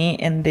Symphony,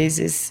 and this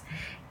is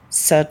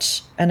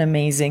such an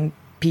amazing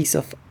piece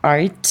of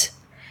art.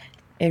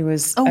 It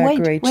was Oh, a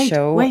wait, great wait,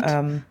 show. wait.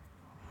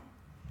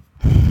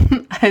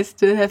 I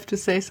still have to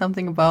say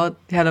something about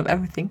The Heart of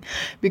Everything,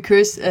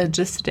 because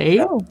just today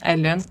Oh, I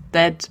learned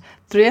that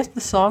 3 of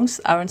the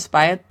songs are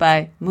inspired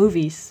by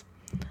movies.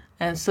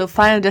 And so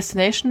Final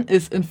Destination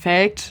is in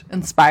fact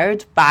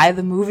inspired by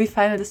the movie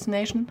Final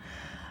Destination.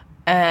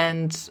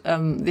 And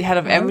The Heart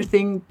of oh,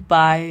 Everything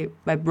by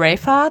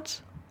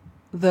Braveheart,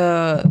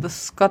 the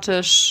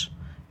Scottish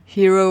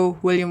hero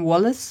William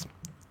Wallace,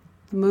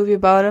 the movie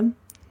about him.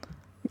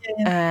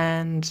 yeah,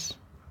 And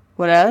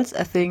what else?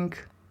 I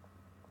think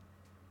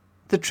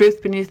The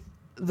Truth Beneath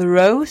the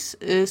Rose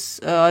is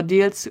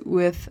deals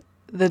with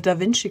the Da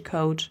Vinci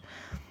Code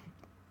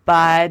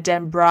by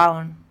Dan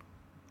Brown.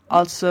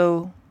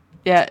 Also,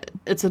 yeah,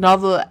 it's a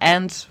novel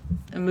and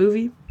a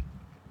movie.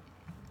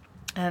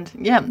 And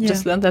yeah, yeah.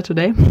 just learned that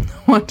today.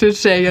 Want to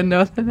share your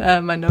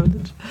my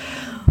knowledge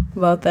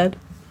about that.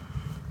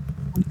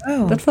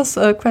 Oh, That was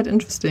quite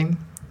interesting.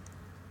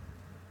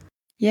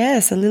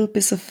 yes, a little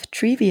piece of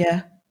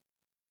trivia.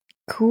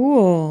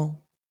 Cool.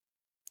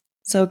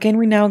 So can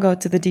we now go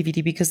to the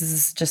DVD because this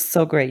is just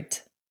so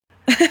great?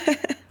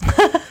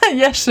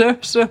 Yeah, sure,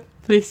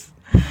 please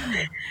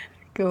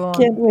go on.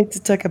 Can't wait to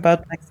talk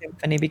about Black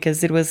Symphony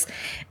because it was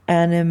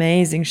an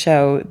amazing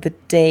show. The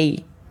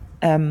day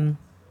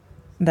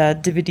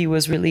that DVD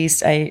was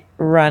released, I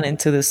ran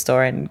into the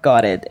store and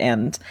got it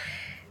and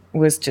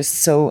was just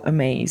so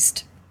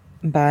amazed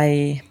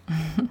by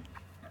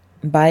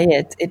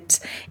it.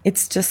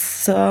 It's just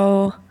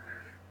so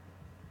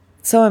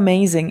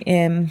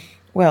amazing.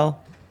 Well,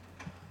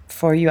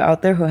 for you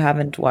out there who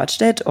haven't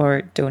watched it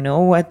or don't know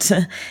what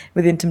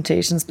Within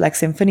Temptations Black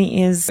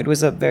Symphony is, it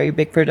was a very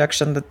big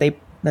production that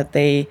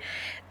they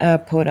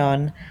put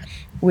on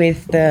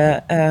with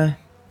the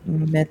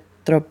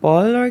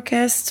Metropole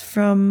Orkest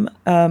from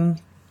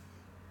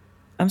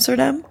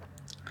Amsterdam,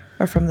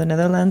 or from the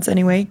Netherlands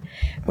anyway,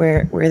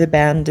 where the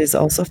band is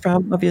also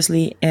from,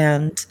 obviously,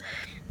 and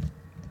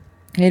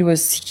it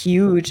was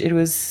huge. It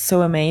was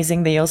so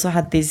amazing. They also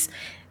had these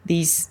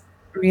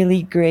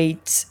really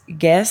great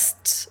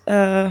guest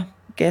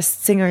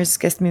singers,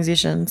 guest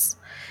musicians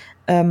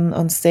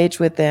on stage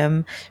with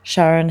them.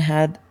 Sharon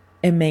had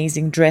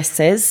amazing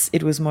dresses.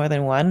 It was more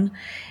than one,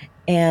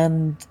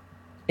 and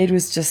it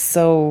was just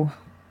so.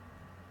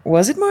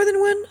 Was it more than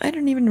one? I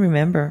don't even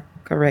remember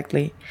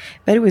correctly,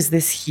 but it was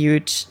this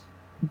huge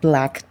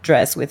black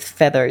dress with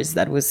feathers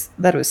that was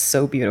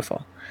so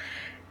beautiful.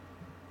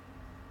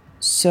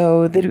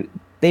 So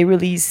they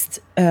released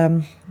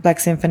Black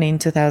Symphony in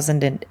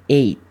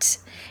 2008,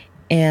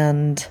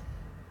 and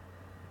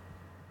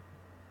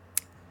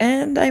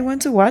I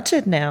want to watch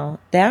it now.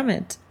 Damn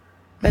it!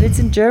 But it's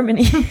in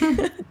Germany.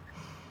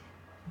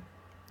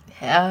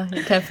 Yeah,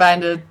 you can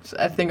find it,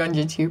 I think, on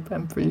YouTube,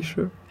 I'm pretty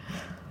sure.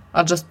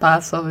 Or just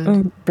parts of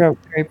it. Very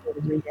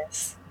probably,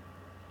 yes.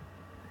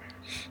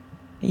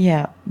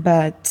 Yeah,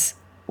 but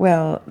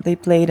well, they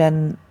played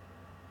an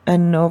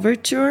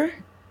overture,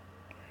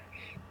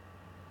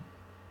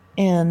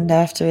 and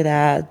after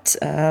that,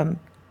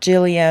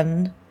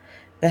 Jillian,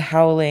 The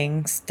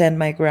Howling, Stand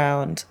My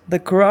Ground, The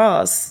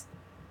Cross,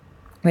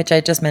 which I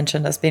just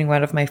mentioned as being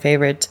one of my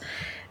favorite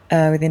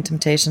Within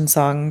Temptation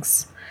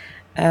songs.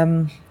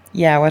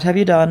 Yeah, What Have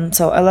You Done?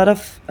 So a lot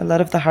of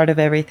The Heart of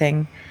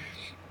Everything,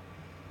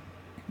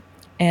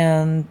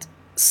 and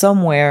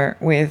Somewhere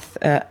with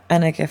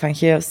Anneke van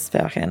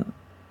Giersbergen.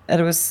 That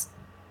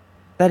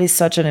is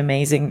such an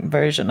amazing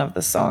version of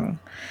the song.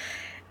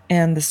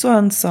 And the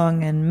Swan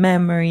Song and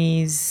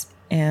Memories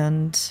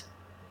and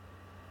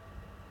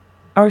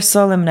Our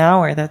Solemn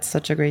Hour. That's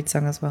such a great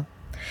song as well.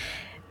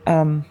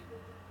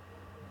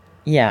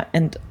 Yeah,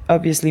 and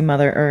obviously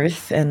Mother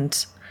Earth.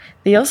 And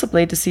they also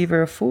played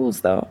Deceiver of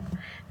Fools, though.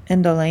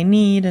 And All I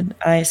Need and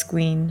Ice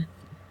Queen.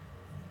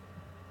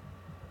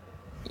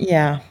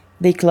 Yeah,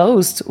 they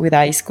closed with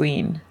Ice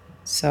Queen.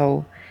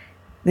 So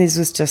this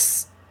is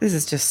just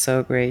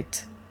so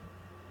great.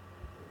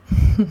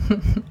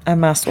 I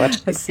must watch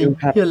it. I see,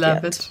 you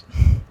love it.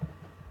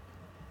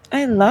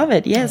 I love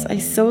it. Yes, I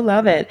so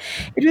love it.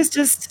 It was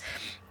just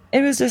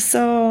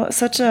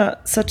such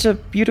a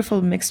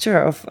beautiful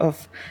mixture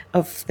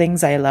of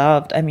things I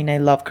loved. I mean, I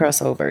love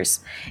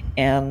crossovers,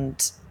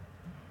 and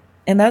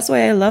that's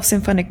why I love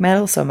symphonic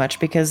metal so much,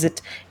 because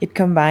it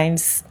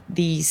combines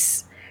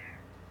these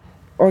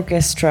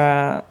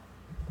orchestra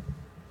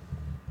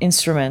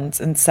instruments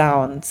and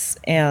sounds,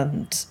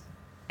 and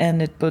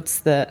it puts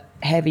the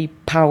heavy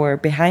power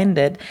behind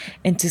it.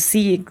 And to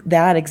see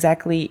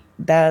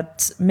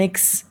that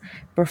mix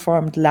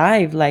performed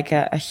live, like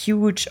a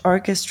huge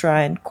orchestra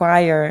and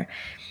choir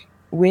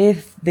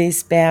with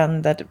this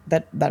band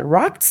that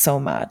rocked so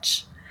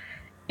much,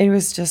 it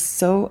was just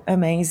so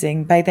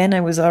amazing. By then I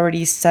was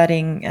already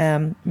studying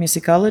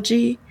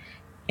musicology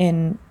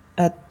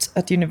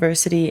at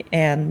university,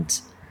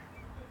 and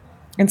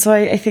so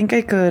I think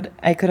I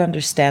could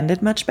understand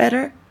it much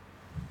better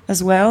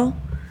as well.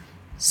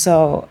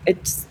 So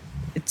it's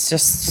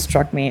just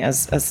struck me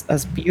as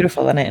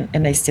beautiful,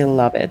 and I still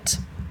love it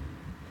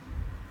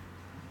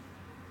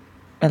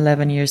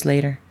 11 years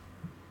later.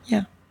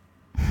 Yeah.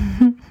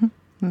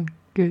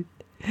 Good.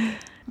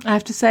 I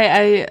have to say,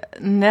 I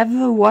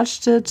never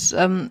watched it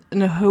in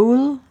a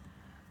whole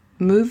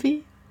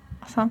movie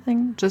or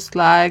something, just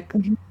like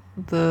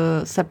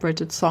the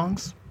separated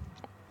songs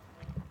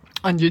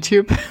on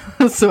YouTube.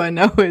 So I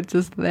know it's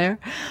just there.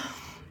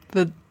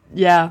 But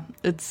yeah,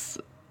 it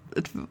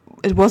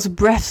it was a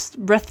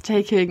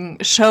breathtaking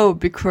show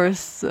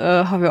because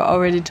how you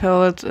already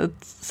told,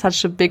 it's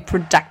such a big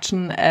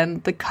production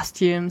and the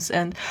costumes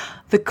and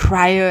the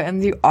choir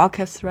and the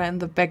orchestra in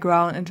the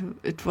background, and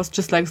it was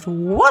just like,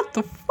 what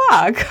the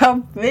fuck? How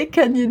big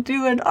can you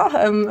do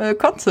a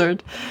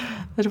concert?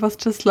 It was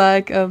just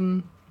like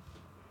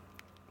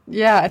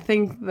yeah, I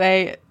think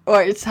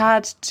it's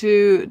hard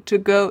to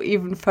go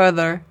even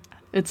further.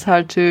 It's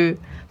hard to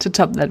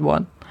top that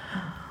one.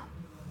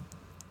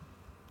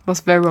 It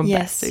was very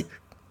Yes. bombastic.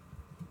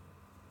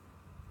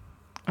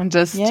 And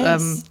just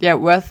Yes. yeah,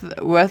 worth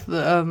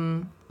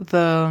the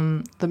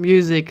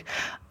music.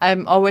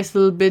 I'm always a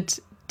little bit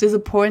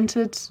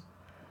disappointed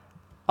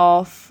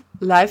of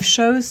live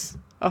shows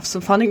of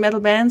symphonic metal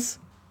bands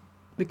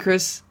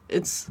because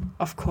it's,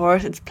 of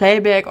course, it's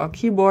playback or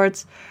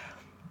keyboards.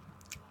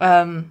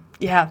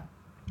 Yeah,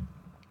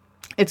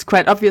 it's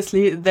quite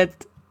obviously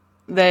that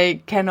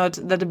the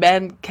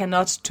band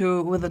cannot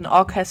do with an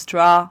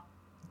orchestra.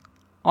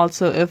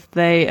 Also, if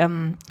they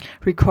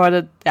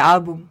recorded the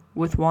album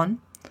with one.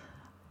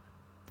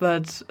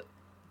 But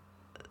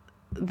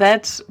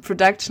that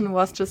production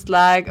was just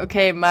like,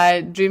 okay,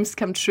 my dreams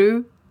come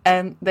true.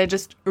 And they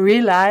just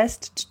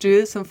realized to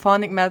do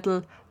symphonic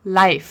metal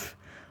live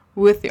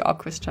with the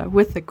orchestra,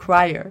 with the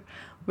choir,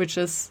 which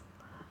is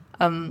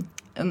on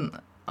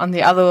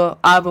the other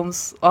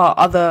albums or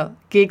other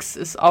gigs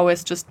is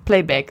always just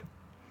playback.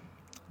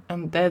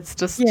 And that's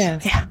just,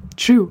 Yes. yeah,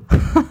 true.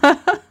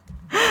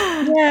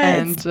 Yeah.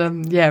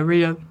 And yeah,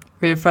 real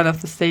front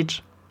of the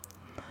stage.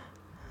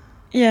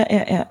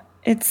 Yeah.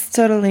 It's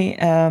totally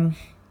a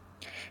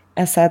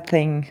sad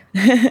thing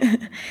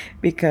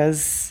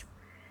because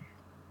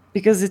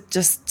it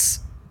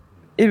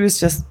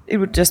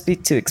would just be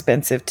too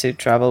expensive to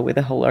travel with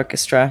a whole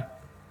orchestra,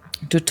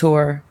 to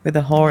tour with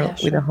a whole Yeah,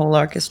 sure.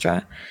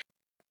 orchestra.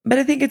 But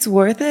I think it's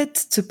worth it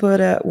to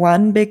put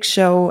one big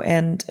show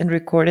and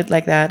record it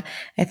like that.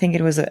 I think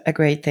it was a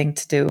great thing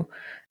to do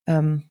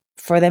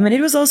for them, and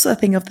it was also a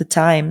thing of the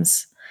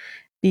times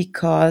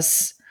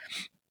because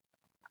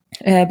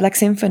Black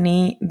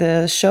Symphony,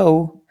 the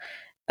show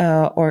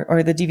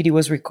or the DVD,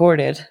 was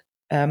recorded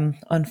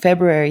on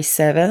February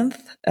 7th,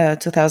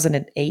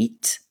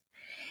 2008.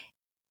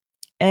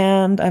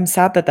 And I'm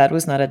sad that that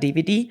was not a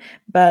DVD,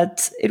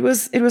 but it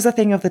was a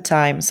thing of the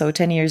time. So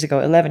 10 years ago,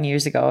 11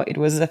 years ago, it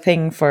was a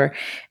thing for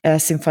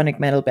symphonic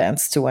metal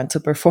bands to want to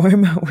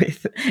perform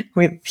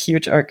with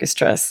huge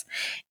orchestras,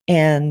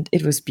 and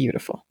it was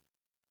beautiful.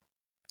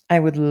 I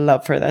would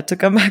love for that to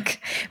come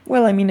back.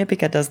 Well, I mean,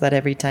 Epica does that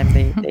every time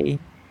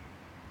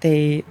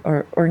they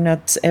or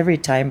not every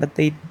time, but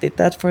they did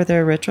that for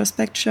their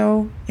retrospect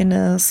show in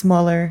a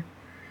smaller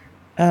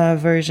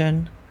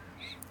version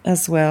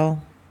as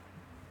well.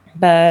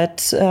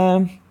 But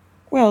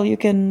well, you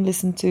can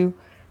listen to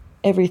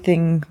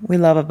everything we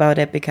love about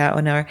Epica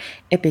on our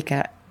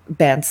Epica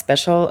band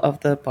special of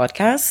the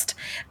podcast.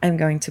 I'm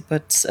going to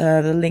put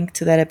the link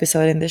to that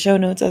episode in the show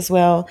notes as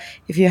well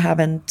if you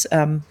haven't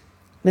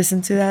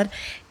listened to that.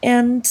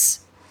 And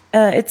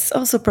it's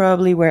also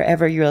probably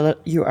wherever you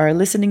are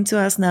listening to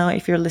us now.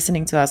 If you're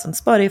listening to us on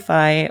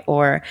Spotify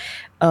or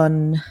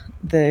on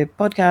the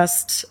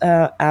podcast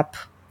app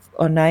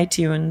on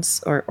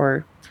iTunes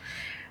or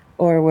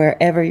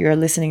wherever you're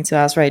listening to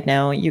us right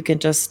now, you can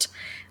just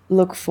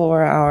look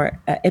for our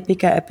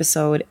Epica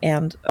episode.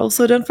 And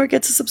also don't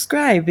forget to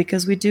subscribe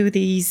because we do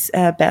these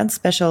band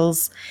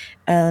specials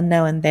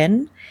now and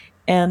then.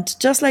 And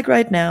just like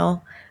right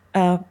now,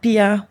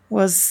 Pia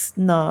was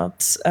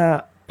not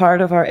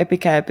part of our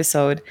Epica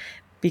episode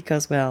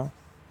because, well,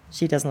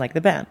 she doesn't like the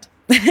band.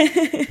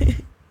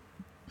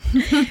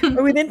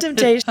 Or Within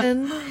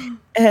Temptation,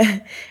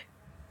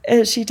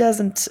 she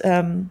doesn't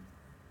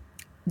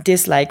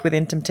dislike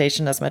Within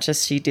Temptation as much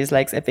as she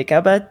dislikes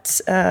Epica,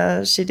 but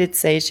she did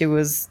say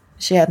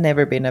she had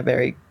never been a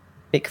very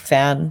big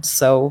fan,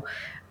 so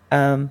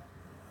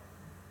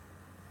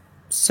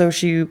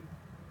she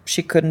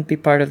couldn't be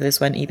part of this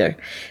one either.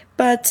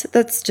 But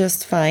that's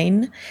just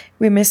fine.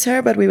 We miss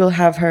her, but we will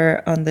have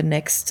her on the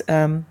next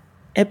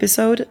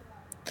episode,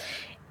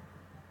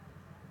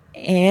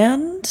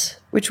 and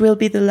which will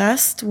be the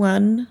last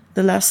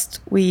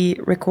we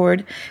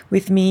record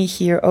with me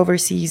here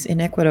overseas in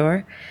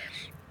Ecuador.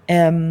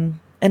 And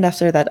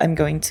after that, I'm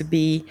going to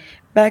be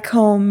back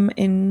home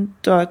in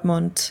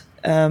Dortmund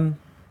on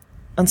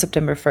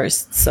September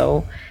 1st.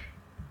 So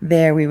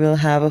there we will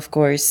have, of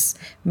course,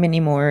 many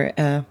more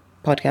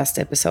podcast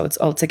episodes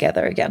all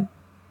together again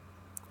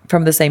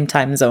from the same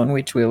time zone,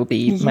 which will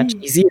be much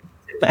easier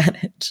to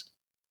manage.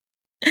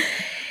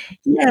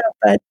 Yeah,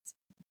 but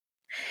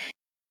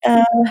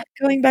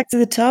going back to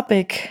the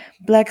topic,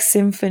 Black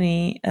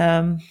Symphony,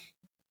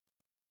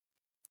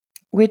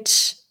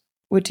 which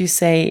would you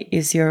say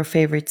is your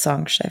favorite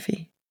song,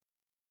 Steffi?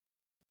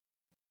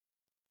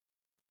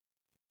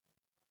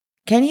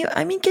 Can you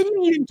even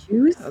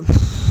choose?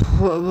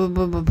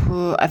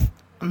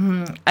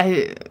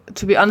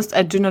 To be honest,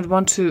 I do not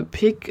want to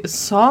pick a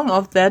song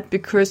of that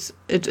because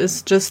it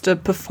is just a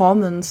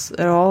performance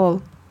at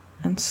all,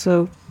 and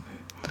so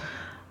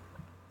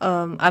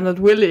I'm not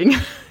willing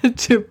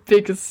to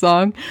pick a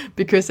song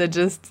because I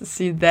just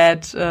see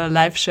that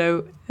live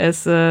show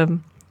as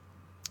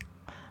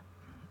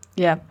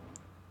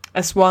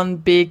as one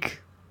big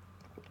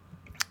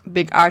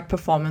art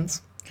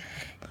performance.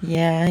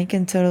 Yeah, I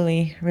can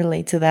totally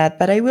relate to that.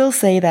 But I will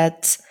say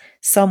that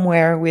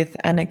Somewhere with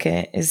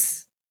Anneke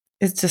is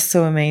just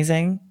so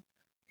amazing.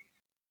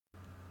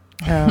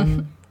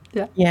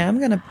 Yeah,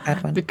 I'm gonna pick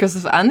that one. Because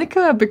of Anneke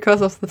or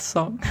because of the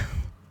song?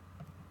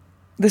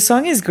 The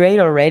song is great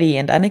already,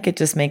 and Anneke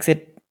just makes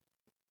it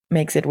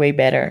way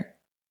better.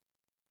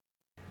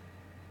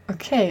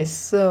 Okay,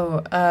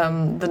 so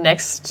the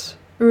next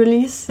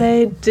release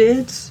they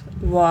did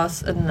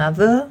was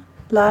another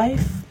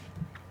live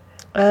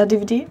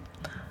DVD.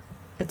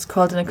 It's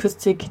called An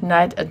Acoustic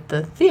Night at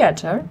the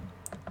Theater.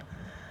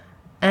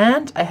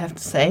 And I have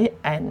to say,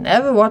 I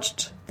never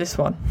watched this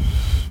one.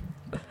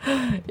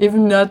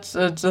 Even not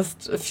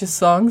just a few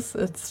songs.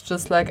 It's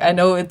just like, I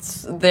know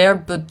it's there,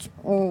 but,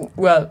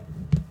 well,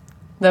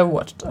 never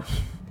watched.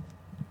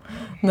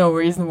 No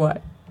reason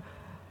why.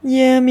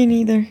 Yeah, me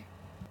neither.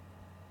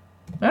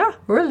 Yeah,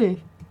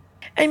 really?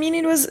 I mean,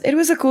 it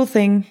was a cool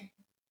thing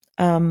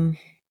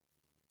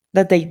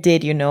that they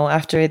did,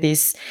 after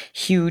this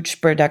huge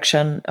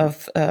production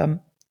of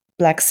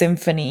Black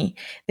Symphony.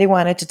 They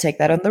wanted to take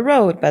that on the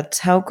road, but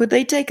how could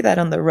they take that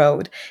on the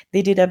road?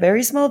 They did a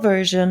very small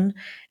version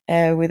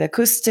with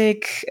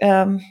acoustic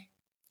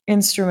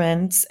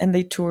instruments, and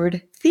they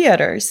toured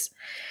theaters.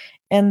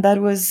 And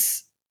that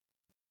was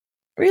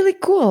really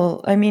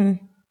cool. I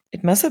mean,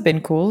 it must have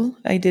been cool.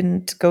 I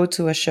didn't go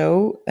to a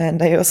show,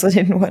 and I also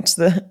didn't watch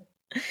the...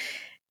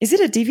 Is it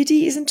a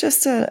DVD? Isn't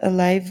just a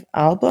live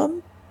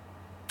album?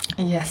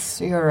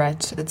 Yes, you're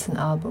right. It's an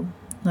album,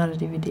 not a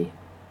DVD.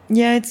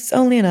 Yeah, it's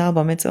only an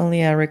album. It's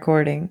only a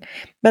recording.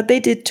 But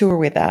they did tour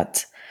with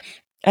that.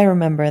 I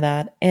remember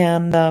that.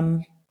 And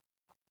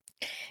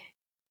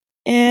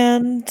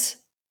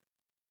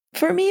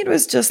for me, it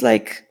was just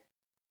like,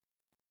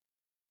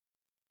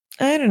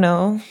 I don't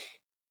know,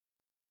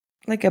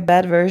 like a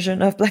bad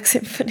version of Black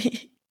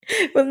Symphony.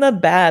 Well,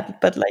 not bad,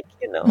 but like,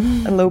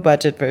 a low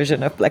budget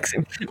version of Black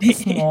Symphony.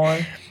 Small.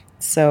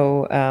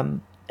 So,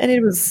 and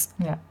it was,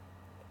 Yeah.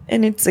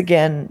 and it's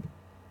again,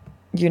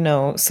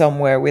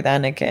 Somewhere with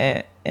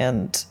Anneke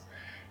and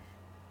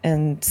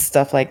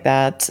stuff like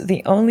that.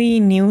 The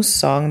only new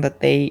song that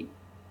they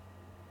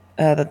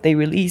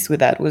released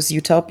with that was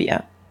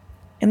Utopia,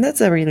 and that's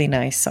a really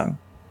nice song.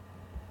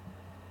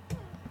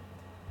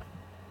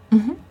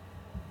 Mm-hmm.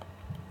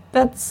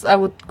 I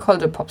would call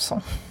it a pop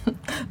song.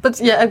 But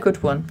yeah, a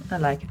good one. I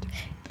like it.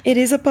 It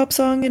is a pop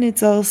song, and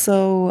it's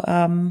also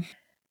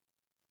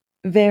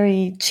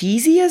very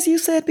cheesy, as you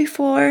said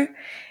before.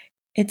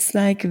 It's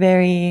like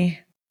very...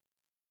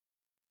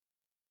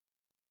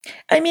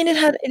 I mean, it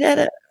had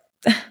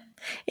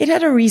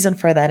a reason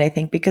for that, I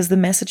think, because the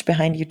message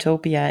behind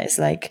Utopia is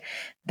like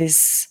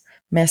this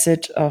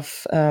message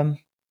of,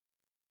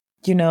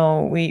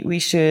 we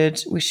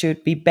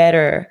should be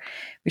better.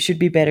 We should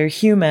be better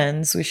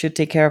humans. We should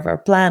take care of our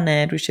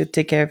planet. We should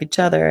take care of each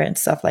other and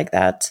stuff like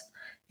that,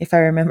 if I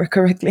remember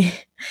correctly.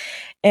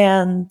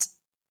 And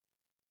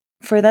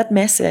for that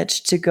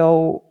message to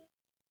go,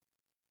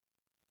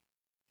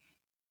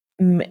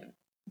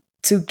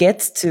 to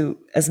get to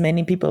as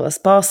many people as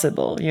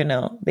possible,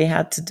 they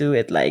had to do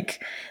it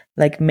like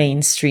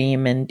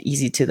mainstream and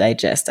easy to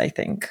digest, I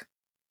think.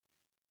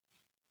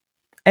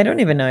 I don't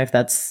even know if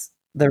that's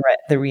the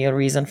real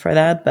reason for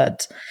that,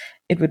 but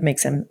it would make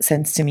some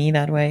sense to me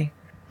that way.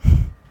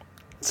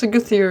 It's a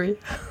good theory.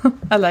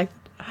 I like it.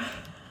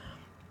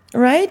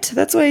 Right?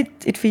 That's why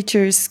it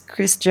features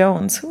Chris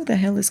Jones. Who the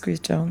hell is Chris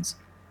Jones?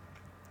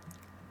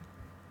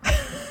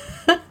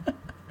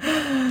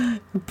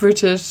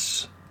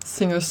 British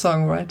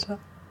singer-songwriter.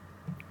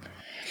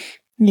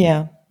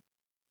 Yeah.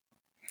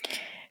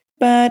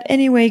 But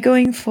anyway,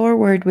 going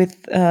forward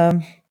with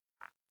In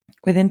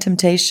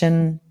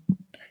Temptation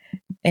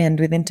and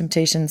Within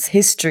Temptation's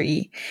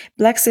history,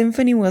 Black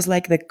Symphony was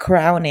like the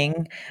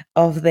crowning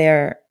of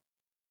their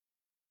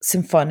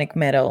symphonic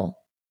metal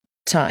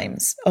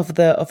times, of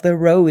the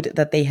road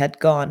that they had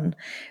gone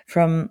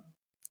from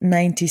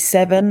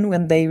 97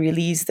 when they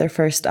released their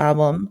first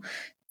album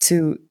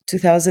to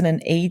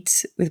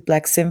 2008 with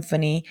Black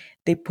Symphony.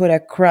 They put a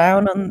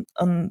crown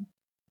on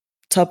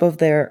top of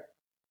their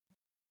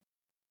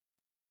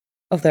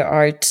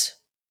art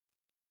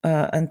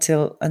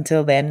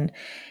until then,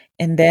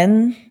 and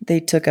then they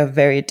took a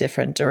very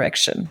different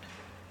direction.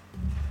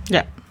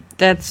 Yeah,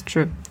 that's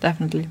true,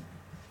 definitely.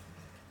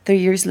 3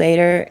 years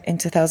later, in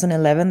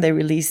 2011, they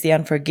released The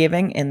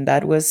Unforgiving, and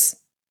that was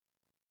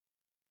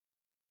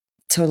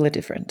totally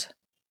different.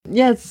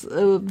 Yeah, it's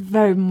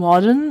very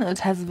modern. It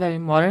has a very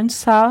modern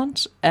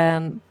sound,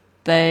 and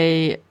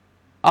they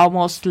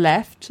almost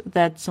left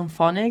that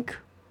symphonic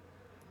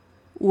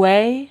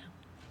way.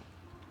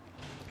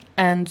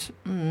 And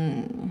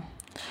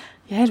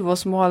yeah, it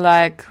was more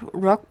like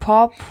rock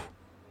pop,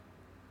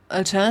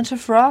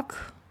 alternative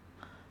rock.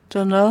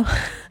 Don't know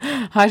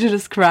how to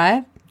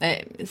describe.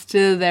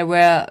 Still, there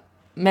were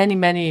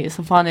many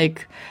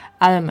symphonic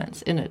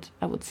elements in it,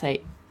 I would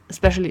say,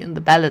 especially in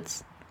the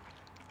ballads.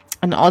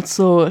 And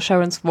also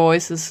Sharon's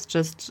voice is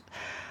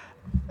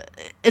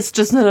it's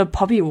just not a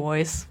poppy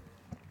voice.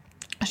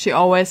 She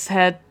always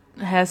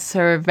has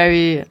her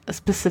very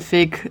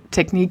specific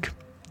technique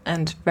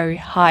and very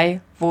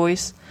high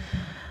voice.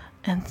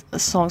 And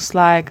songs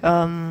like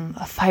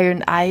Fire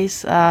and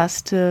Ice are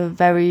still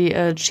very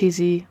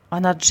cheesy. Or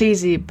not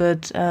cheesy,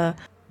 but Fire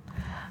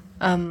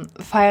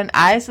and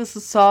Ice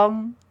is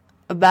a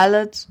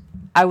ballad,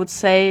 I would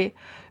say,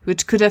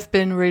 which could have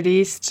been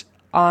released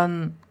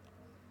on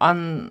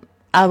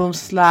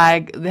albums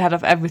like The Head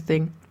of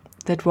Everything.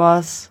 That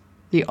was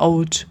the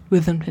old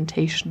Rhythm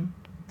Plantation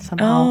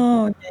somehow.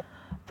 Oh, okay.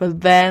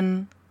 But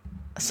then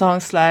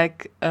songs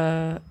like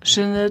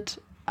Shinnet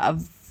are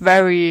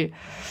very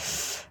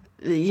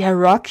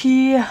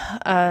rocky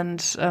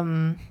and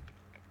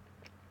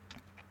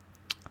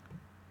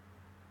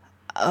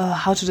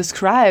how to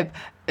describe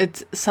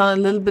it, sound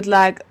a little bit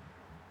like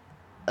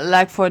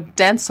for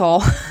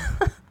dancehall.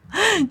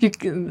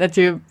 That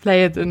you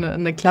play it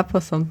in a club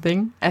or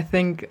something. I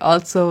think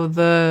also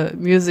the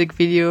music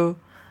video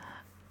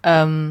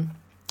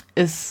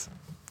has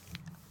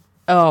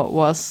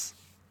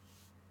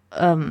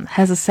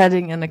a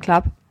setting in a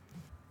club.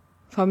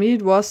 For me,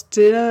 it was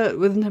still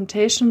Within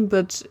Temptation,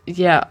 but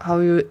yeah, how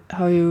you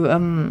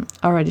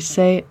already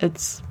say,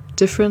 it's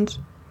different.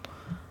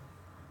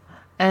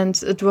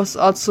 And it was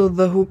also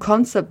the whole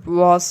concept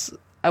was,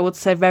 I would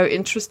say, very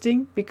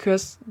interesting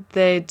because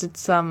they did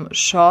some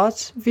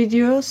short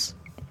videos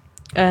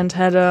and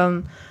had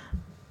a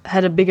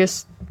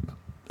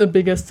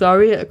bigger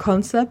story, a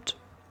concept.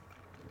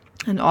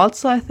 And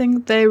also, I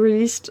think they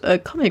released a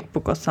comic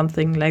book or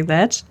something like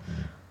that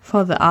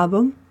for the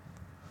album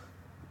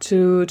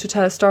to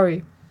tell a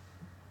story.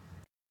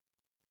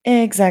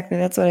 Exactly,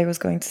 that's what I was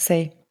going to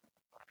say.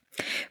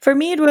 For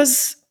me, it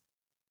was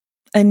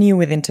a new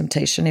Within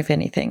Temptation, if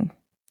anything.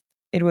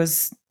 It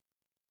was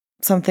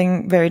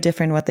something very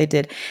different what they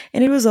did.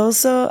 And it was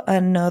also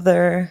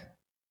another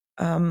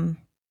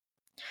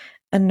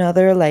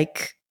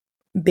like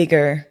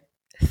bigger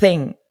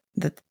thing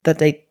that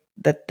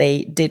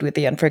they did with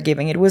The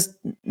Unforgiving. It was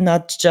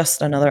not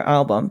just another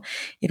album.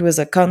 It was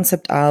a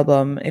concept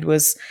album.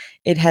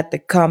 It had the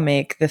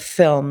comic, the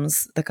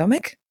films, the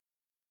comic?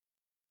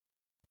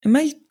 Am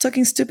I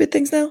talking stupid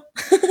things now?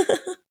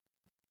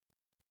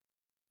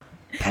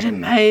 But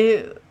in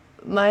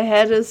my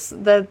head is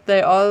that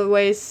they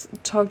always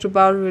talked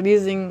about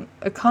releasing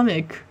a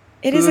comic.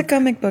 It is a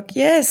comic book,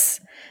 yes.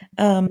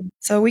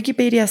 So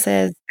Wikipedia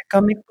says the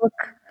comic book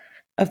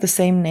of the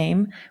same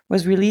name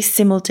was released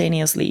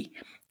simultaneously,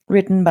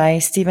 written by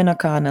Stephen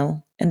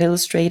O'Connell and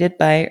illustrated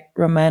by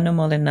Romano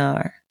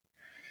Molinar.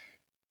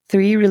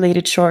 3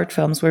 related short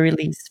films were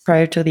released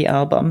prior to the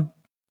album.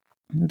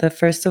 The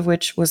first of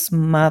which was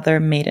Mother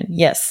Maiden.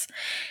 Yes.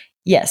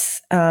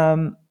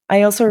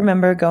 I also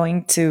remember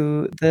going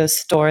to the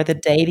store the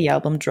day the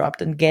album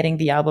dropped and getting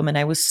the album, and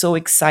I was so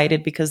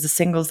excited because the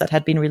singles that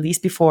had been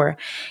released before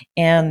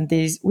and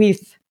these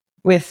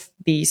with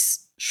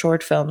these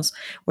short films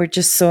were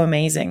just so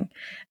amazing.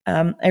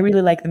 I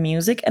really like the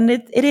music, and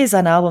it is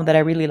an album that I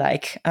really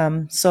like.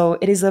 So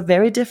it is a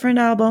very different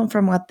album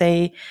from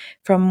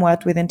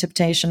what Within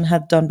Temptation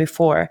had done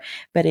before,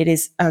 but it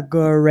is a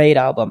great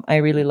album. I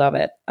really love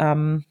it.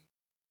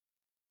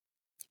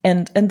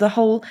 And the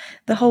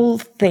whole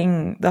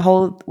thing,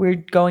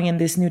 we're going in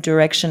this new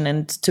direction,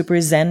 and to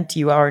present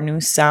you our new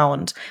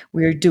sound,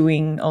 we're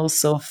doing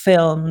also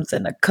films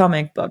and a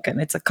comic book, and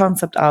it's a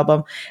concept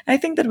album. I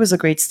think that was a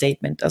great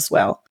statement as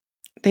well.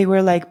 They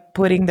were like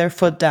putting their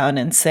foot down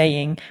and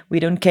saying, we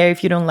don't care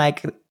if you don't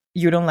like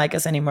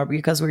us anymore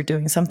because we're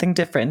doing something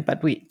different,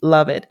 but we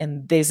love it,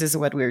 and this is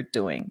what we're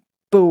doing.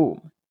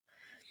 Boom.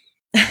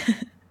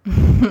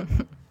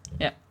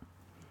 Yeah.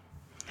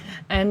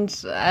 And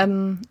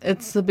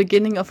it's the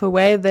beginning of a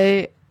way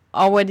they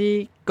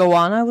already go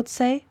on, I would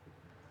say.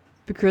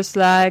 Because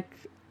like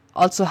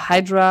also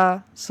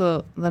Hydra,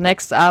 so the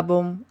next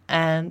album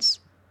and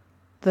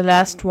the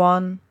last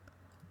one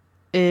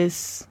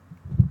is...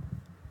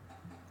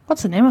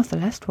 What's the name of the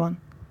last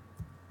one?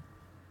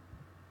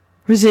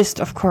 Resist,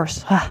 of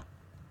course.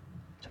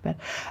 Too bad.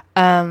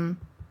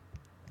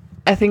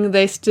 I think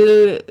they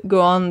still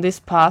go on this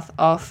path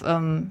of,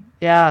 come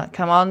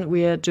on,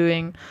 we are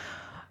doing...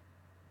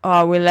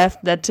 we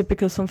left that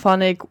typical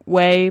symphonic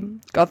way,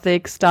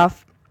 gothic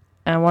stuff,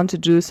 and want to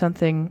do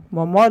something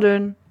more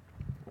modern.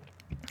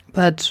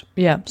 But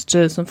yeah,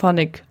 still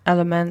symphonic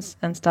elements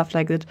and stuff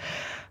like that.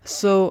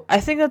 So I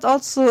think that's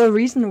also a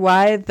reason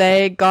why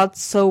they got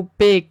so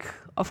big.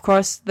 Of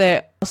course,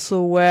 they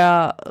also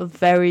were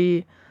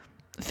very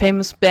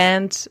famous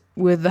band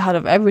with the Heart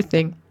of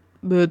Everything,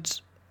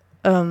 but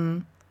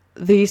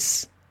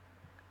this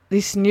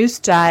new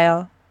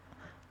style,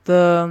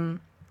 the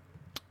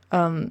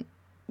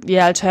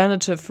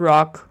alternative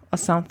rock or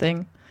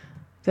something,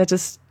 that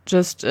is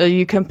just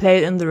you can play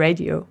it in the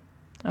radio,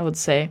 I would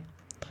say.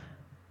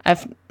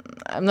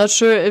 I'm not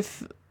sure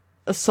if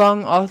a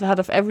song of the Heart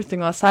of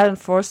Everything or Silent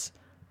Force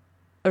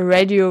a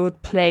radio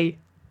would play.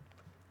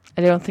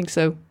 I don't think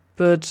so.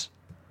 But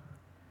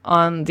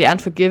on The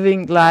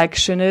Unforgiving, like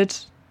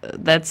Shinit,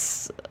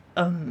 that's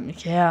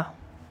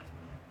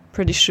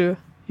pretty sure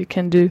you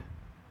can do.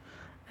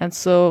 And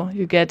so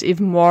you get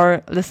even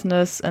more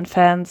listeners and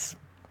fans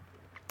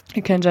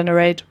you can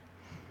generate.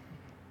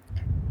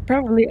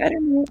 Probably, I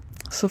don't know.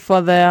 So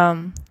for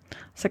their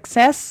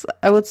success,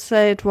 I would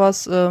say it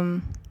was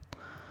a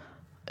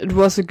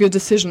good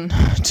decision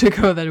to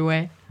go that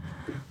way.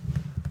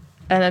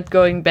 And not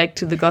going back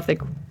to the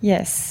Gothic.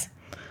 Yes.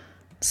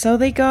 So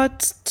they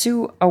got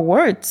 2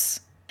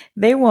 awards.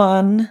 They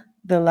won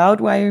the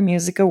Loudwire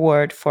Music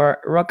Award for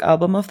Rock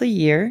Album of the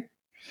Year,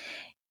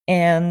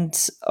 and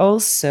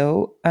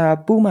also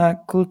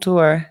Buma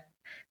Cultuur,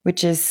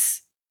 which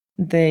is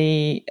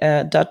the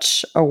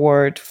Dutch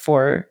award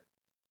for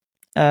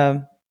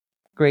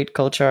great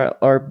cultural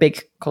or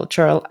big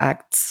cultural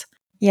acts.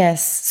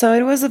 Yes, so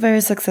it was a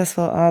very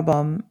successful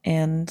album,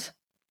 and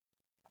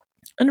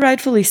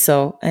rightfully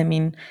so. I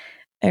mean,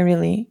 I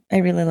really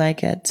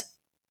like it.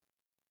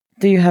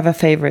 Do you have a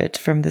favorite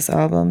from this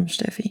album,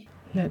 Steffi?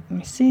 Let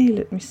me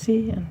see,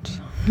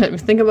 and let me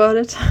think about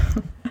it.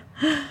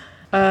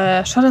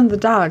 Shot in the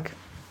Dark.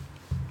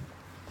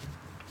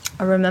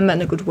 I remember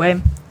in a good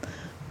way,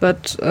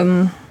 but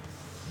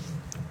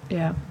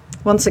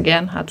once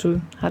again, had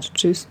to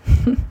choose.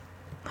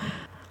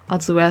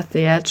 Also, Where's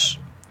the Edge,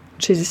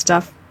 cheesy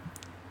stuff,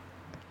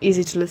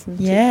 easy to listen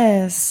to.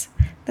 Yes,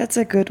 that's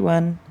a good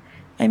one.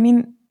 I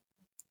mean,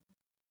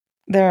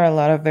 there are a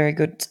lot of very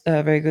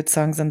good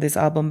songs on this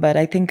album, but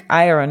I think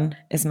Iron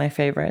is my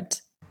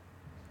favorite.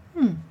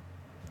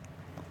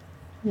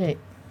 Yay.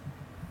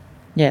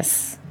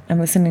 Yes, I'm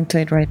listening to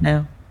it right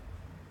now.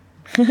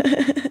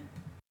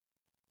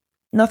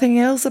 Nothing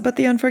else about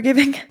The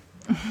Unforgiving?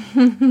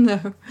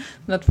 No,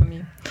 not for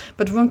me.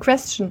 But one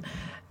question.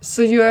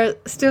 So you are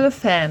still a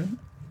fan?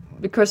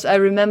 Because I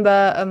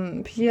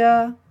remember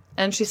Pia,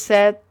 and she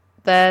said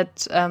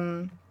that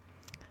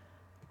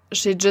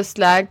she just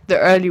liked the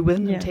early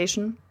Within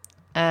Temptation,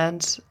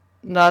 and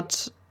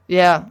not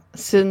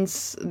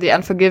since The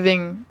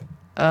Unforgiving,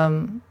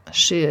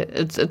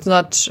 it's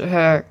not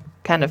her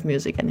kind of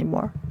music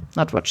anymore,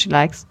 not what she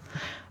likes.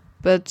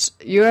 But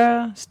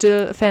you're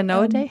still a fan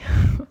nowadays?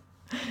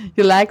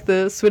 You like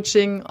the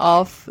switching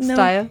of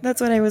style? No,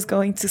 that's what I was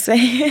going to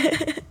say.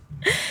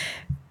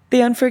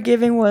 The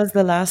Unforgiving was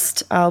the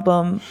last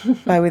album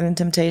by Within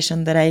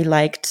Temptation that I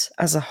liked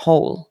as a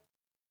whole.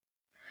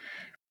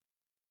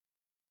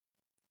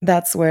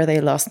 That's where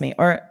they lost me,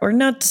 or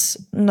not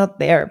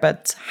there,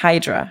 but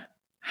Hydra.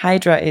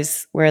 Hydra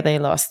is where they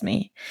lost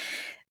me.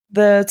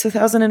 The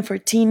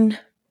 2014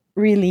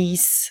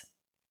 release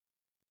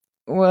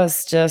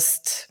was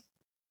just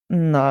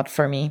not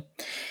for me.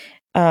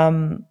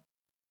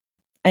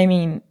 I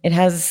mean, it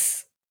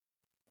has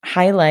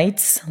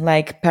highlights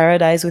like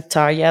Paradise with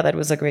Tarja. That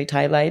was a great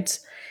highlight.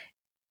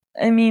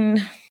 I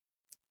mean,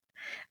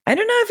 I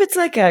don't know if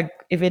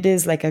it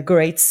is like a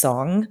great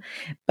song,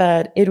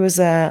 but it was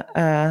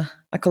a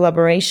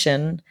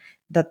collaboration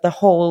that the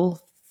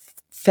whole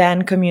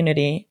fan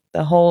community,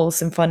 the whole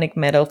symphonic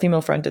metal,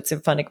 female-fronted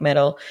symphonic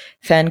metal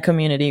fan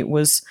community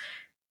was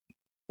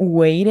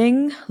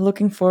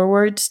looking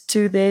forward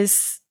to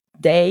this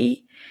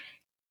day.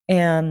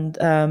 And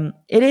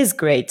it is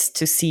great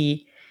to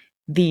see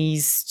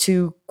these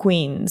 2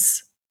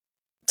 queens,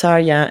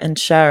 Tarja and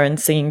Sharon,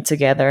 singing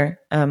together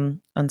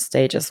on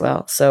stage as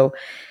well. So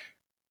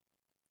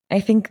I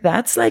think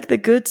that's like the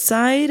good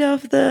side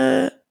of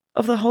the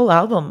whole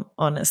album,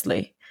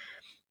 honestly.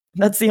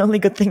 That's the only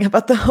good thing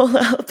about the whole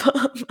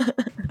album.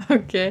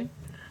 Okay.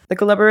 The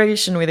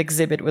collaboration with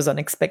Exhibit was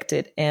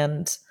unexpected,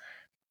 and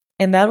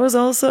that was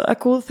also a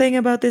cool thing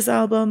about this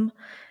album.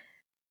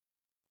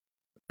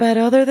 But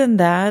other than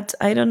that,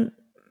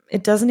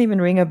 it doesn't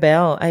even ring a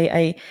bell.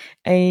 I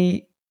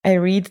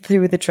read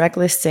through the track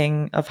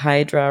listing of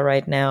Hydra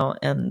right now,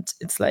 and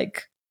it's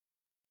like,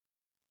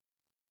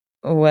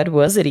 what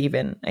was it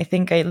even? I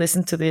think I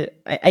listened to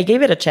I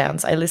gave it a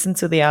chance. I listened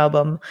to the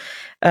album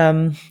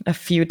a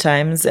few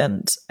times,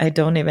 and I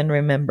don't even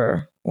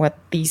remember what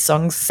these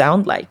songs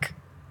sound like.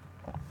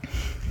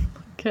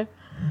 Okay.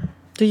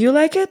 Do you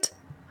like it?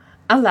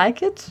 I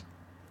like it.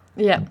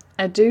 Yeah,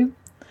 I do.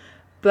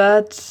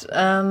 But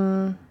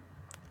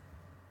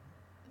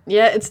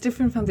it's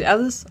different from the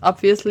others,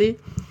 obviously.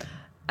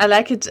 I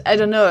like it, I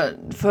don't know,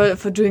 for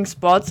doing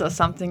sports or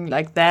something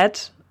like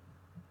that.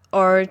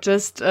 Or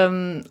just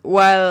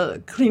while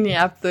cleaning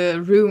up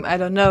the room, I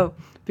don't know.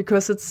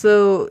 Because it's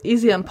so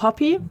easy and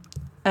poppy.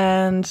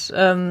 And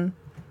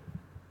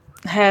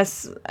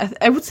has,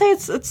 I would say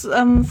it's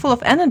full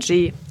of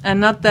energy. And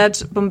not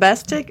that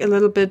bombastic, a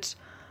little bit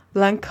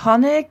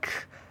melancholic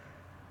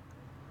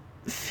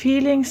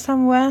feeling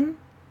somewhere,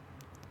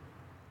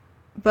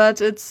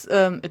 but it's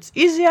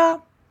easier,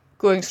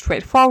 going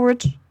straight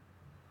forward,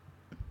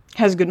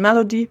 has a good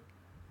melody,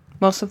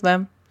 most of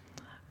them,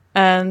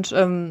 and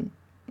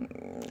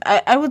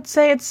I would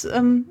say it's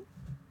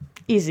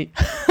easy,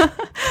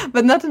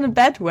 but not in a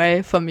bad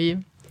way for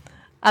me.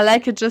 I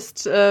like it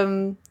just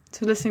to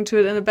listen to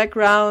it in the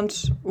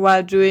background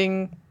while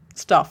doing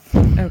stuff.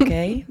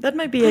 Okay, that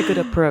might be a good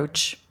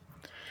approach.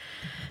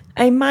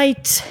 I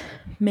might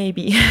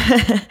maybe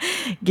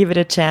give it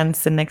a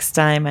chance the next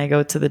time I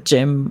go to the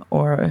gym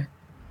or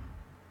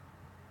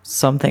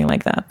something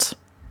like that.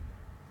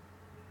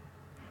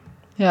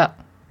 Yeah.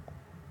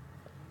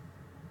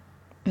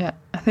 Yeah,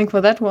 I think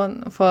for that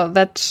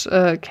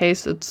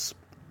case, it's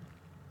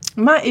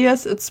my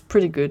ears. It's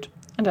pretty good,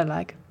 and I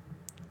like,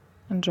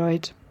 enjoy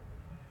it.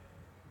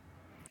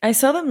 I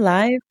saw them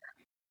live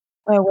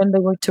when they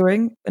were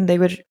touring.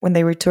 When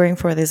they were touring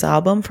for this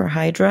album for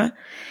Hydra,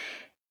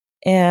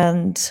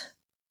 and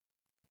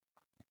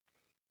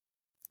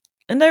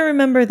I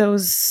remember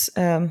those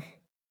the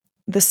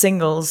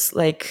singles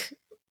like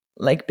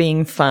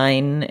being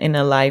fine in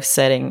a live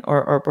setting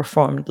or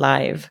performed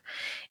live,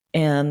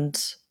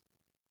 and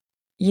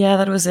yeah,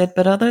 that was it.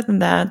 But other than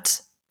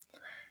that,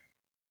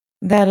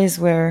 that is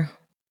where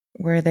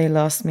they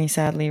lost me,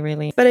 sadly,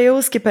 really. But I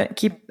always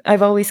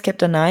I've always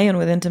kept an eye on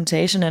Within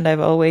Temptation, and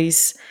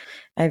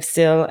I've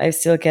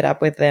still get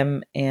up with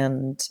them,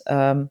 and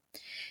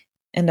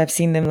I've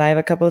seen them live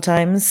a couple of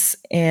times,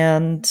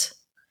 and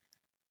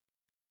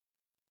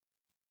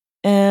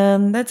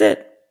that's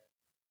it.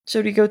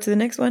 Should we go to the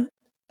next one?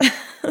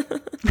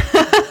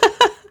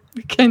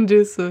 We can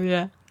do so,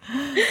 yeah.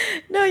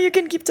 No, you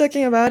can keep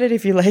talking about it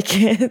if you like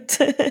it.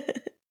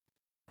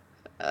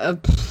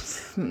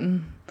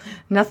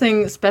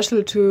 Nothing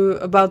special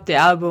about the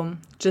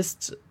album,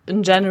 just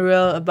in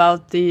general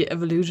about the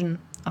evolution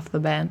of the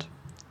band.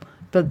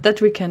 But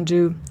that we can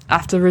do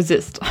after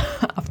Resist,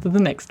 after the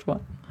next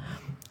one.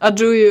 Or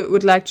do you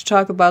would like to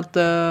talk about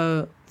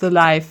the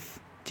live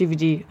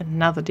DVD,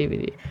 another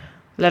DVD,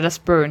 Let Us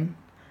Burn,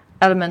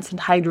 Elements and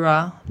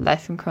Hydra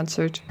live in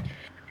concert?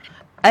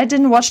 I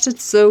didn't watch it,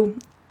 so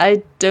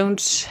I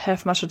don't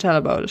have much to tell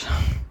about it.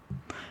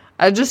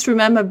 I just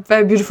remember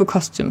very beautiful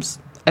costumes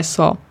I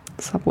saw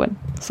somewhere,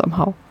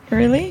 somehow.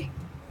 Really?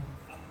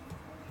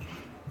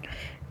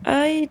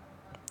 I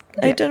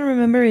don't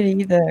remember it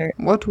either.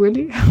 What,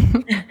 really?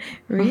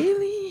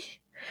 Really?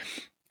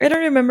 I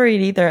don't remember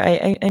it either.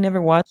 I never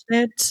watched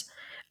it.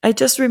 I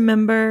just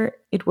remember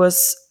it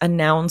was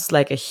announced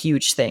like a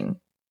huge thing.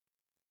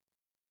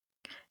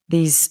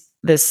 This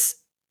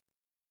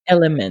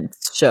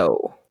Elements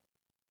show.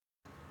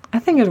 I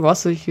think it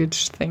was a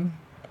huge thing.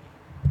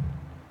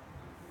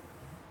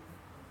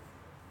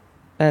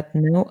 But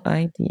no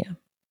idea.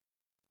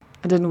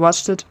 I didn't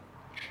watch it.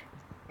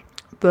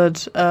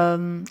 But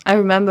I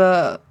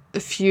remember a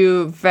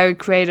few very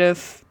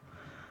creative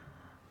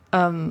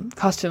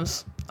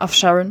costumes of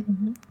Sharon.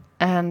 Mm-hmm.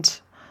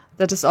 And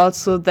that is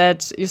also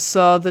that you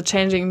saw the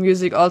changing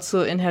music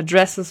also in her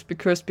dresses,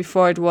 because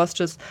before it was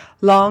just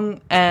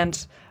long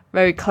and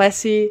very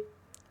classy,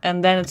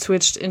 and then it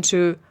switched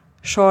into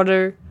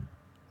shorter,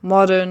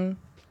 modern,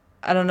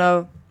 I don't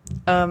know,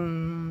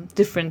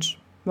 different,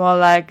 more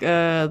like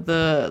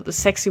the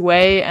sexy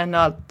way and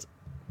not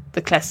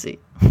the classy.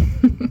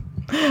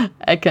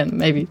 I can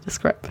maybe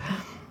describe.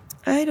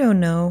 I don't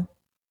know.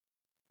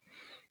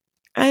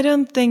 I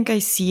don't think I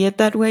see it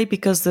that way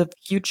because the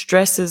huge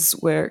dresses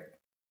were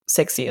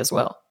sexy as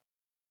well.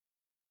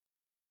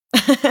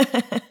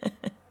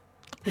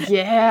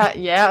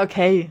 Yeah,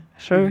 okay,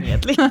 sure.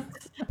 At least.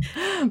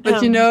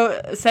 But you know,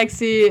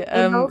 sexy,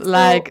 also,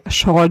 like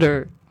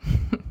shorter.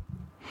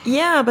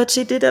 Yeah, but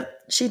she did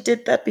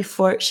that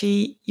before.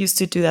 She used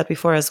to do that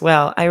before as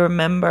well. I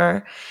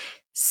remember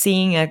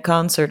seeing a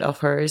concert of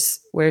hers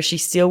where she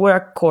still wore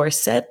a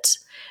corset,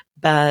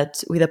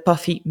 but with a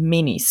puffy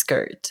mini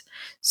skirt.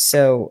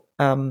 So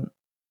I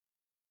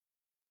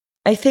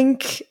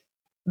think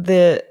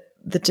the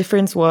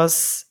difference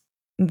was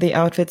the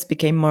outfits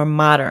became more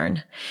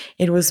modern.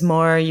 It was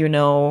more,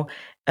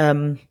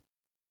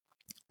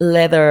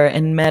 leather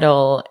and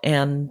metal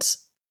and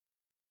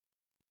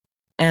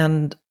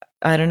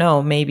I don't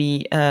know,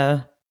 maybe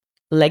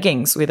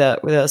leggings with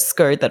a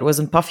skirt that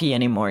wasn't puffy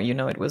anymore.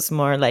 It was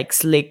more like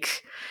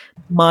slick,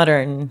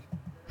 modern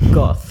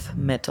goth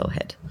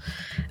metalhead.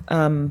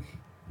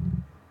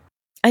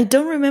 I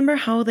don't remember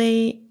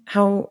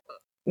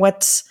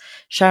what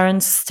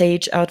Sharon's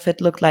stage outfit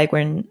looked like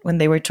when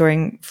they were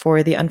touring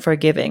for The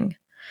Unforgiving,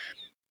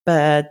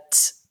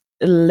 but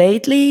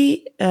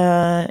lately,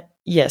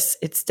 yes,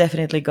 it's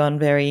definitely gone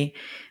very,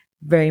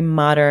 very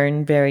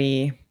modern,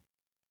 very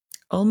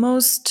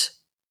almost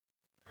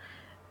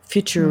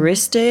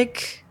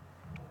futuristic.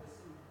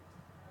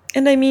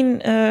 And I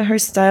mean, her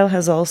style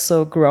has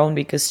also grown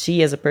because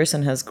she as a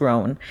person has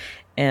grown,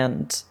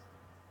 and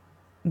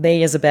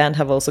they as a band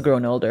have also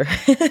grown older.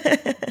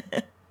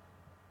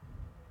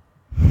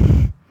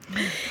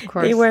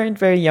 they weren't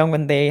very young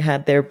when they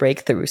had their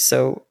breakthrough.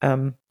 So,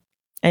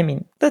 I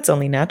mean, that's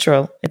only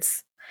natural.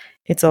 It's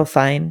all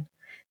fine.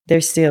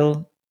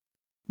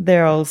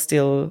 They're all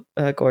still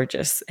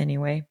gorgeous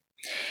anyway.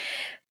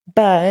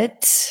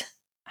 But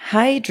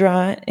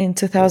Hydra in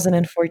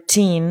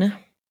 2014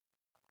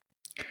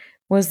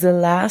 was the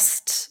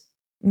last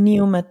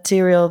new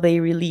material they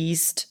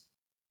released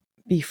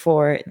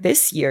before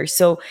this year.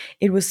 So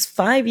it was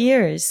 5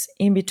 years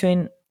in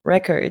between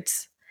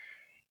records.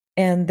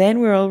 And then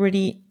we're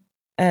already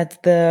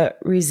at the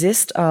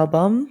Resist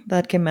album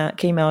that came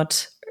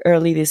out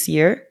early this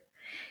year.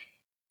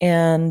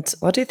 And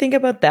what do you think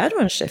about that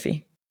one,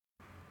 Steffi?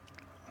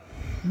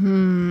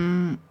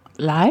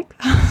 Like?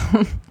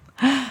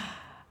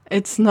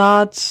 It's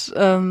not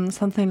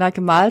something like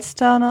a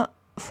milestone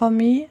for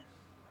me,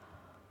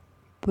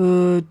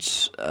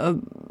 but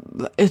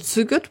it's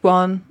a good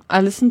one.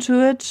 I listened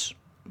to it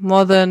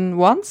more than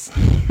once.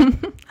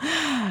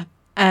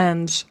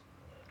 And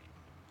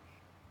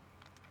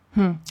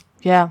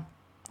yeah,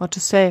 what to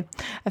say?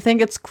 I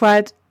think it's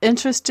quite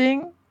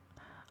interesting.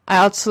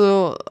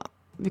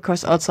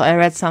 Because I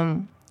read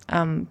some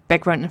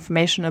background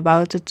information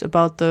about it,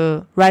 about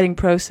the writing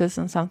process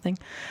and something,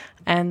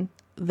 and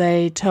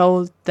they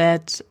told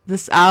that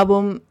this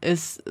album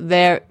is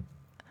their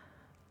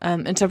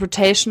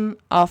interpretation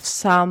of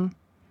some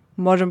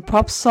modern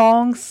pop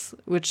songs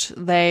which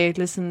they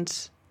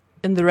listened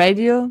in the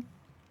radio,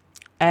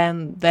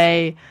 and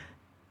they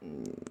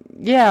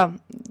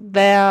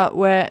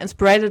were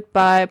inspired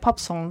by pop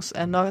songs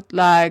and not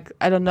like,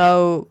 I don't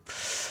know,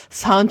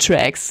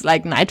 soundtracks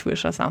like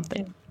Nightwish or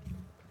something.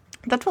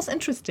 That was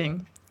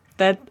interesting,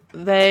 that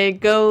they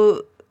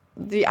go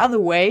the other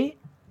way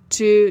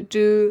to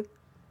do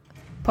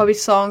poppy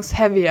songs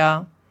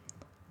heavier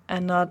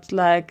and not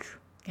like,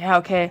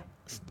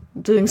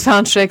 doing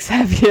soundtracks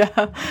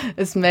heavier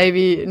is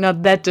maybe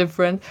not that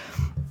different.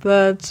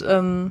 But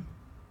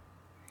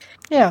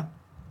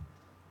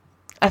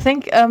I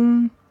think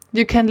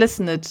you can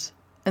listen it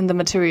in the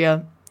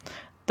material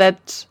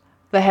that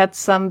they had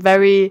some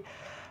very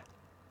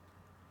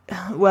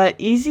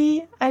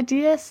easy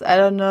ideas. I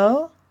don't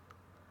know,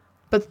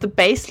 but the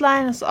bass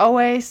line is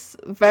always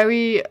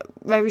very,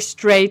 very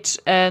straight,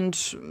 and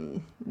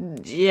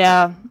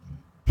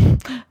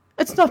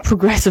it's not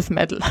progressive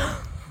metal.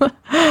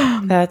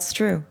 That's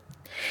true.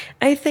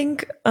 I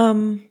think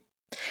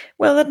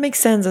that makes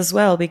sense as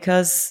well,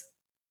 because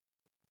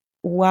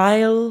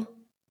while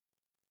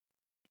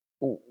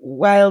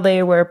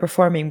they were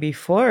performing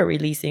before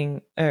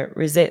releasing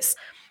Resist,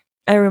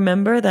 I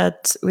remember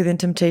that Within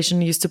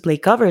Temptation used to play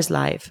covers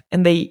live,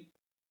 and I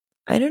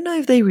don't know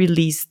if they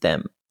released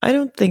them. I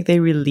don't think they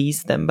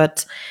released them,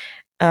 but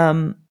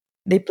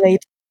they played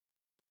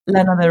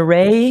Lana Del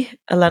Rey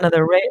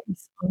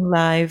song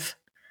live.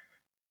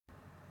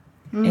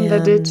 They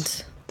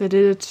did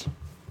it.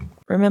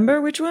 Remember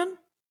which one?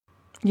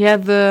 Yeah,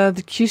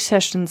 the Q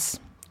sessions.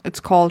 It's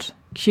called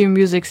Q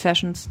Music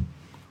Sessions.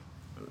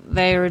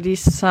 They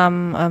released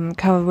some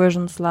cover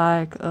versions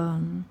like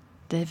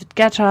David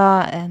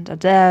Guetta and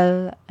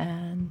Adele,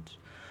 and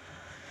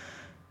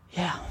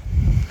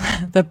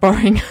the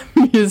boring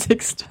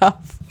music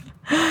stuff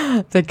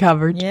they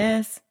covered.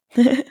 Yes.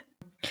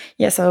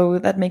 Yeah, so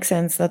that makes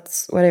sense.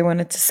 That's what I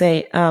wanted to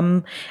say.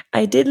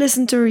 I did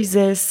listen to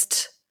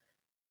Resist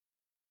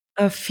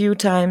a few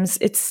times.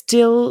 It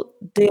still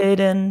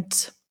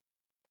didn't.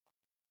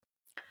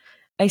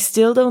 I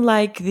still don't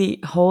like the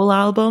whole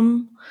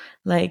album,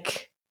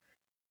 like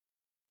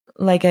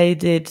I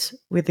did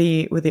with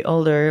the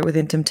older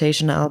Within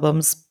Temptation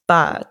albums.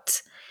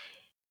 But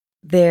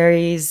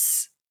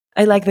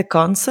I like the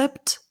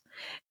concept,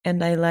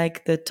 and I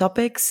like the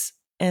topics,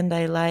 and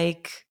I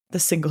like the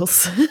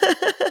singles.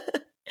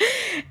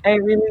 I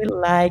really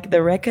like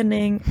The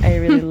Reckoning. I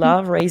really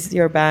love Raise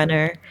Your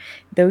Banner.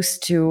 Those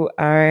two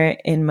are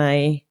in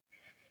my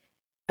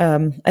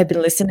I've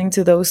been listening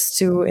to those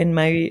two in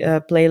my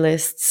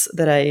playlists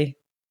that I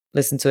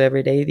listen to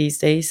every day these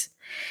days.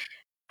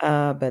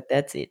 But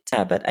that's it.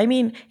 But I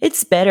mean,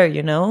 it's better,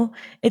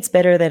 it's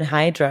better than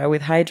Hydra.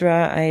 With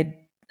Hydra,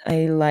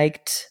 I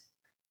liked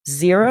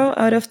 0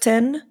 out of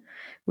 10.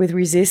 With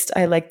Resist,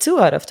 I like 2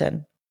 out of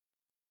 10.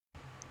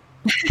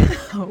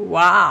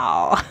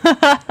 Wow.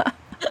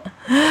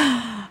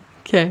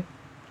 Okay.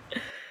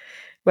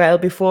 Well,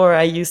 before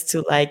I used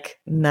to like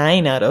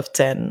 9 out of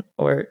 10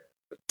 or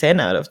 10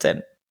 out of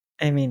 10.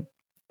 I mean,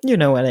 you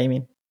know what I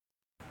mean.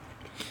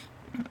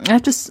 I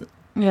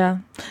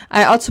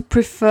also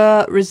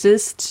prefer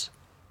Resist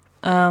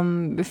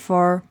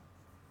before.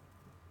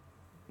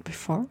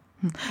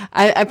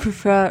 I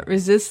prefer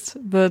Resist,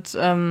 but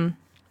and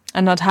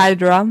not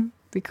Hydra,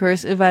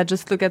 because if I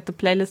just look at the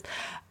playlist,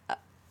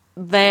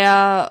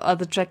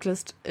 the track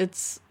list,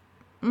 it's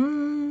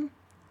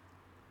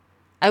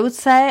I would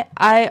say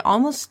I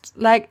almost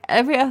like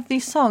every of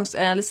these songs,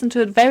 and I listen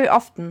to it very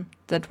often.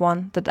 That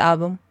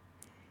album.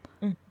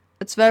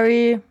 It's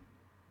very.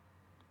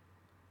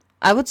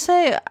 I would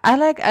say I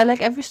like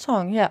every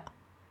song. Yeah,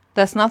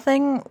 there's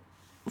nothing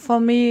for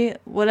me.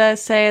 Would I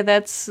say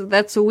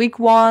that's a weak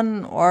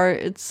one, or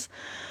it's,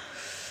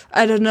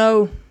 I don't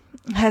know,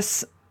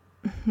 has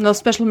no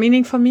special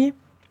meaning for me?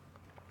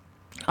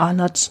 Or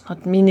not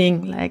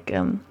meaning, like,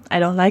 I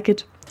don't like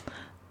it.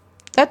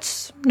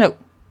 That's, no.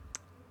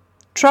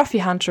 Trophy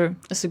Hunter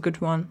is a good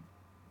one.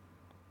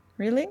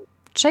 Really?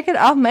 Check it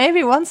out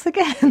maybe once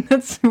again.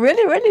 It's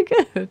really, really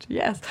good.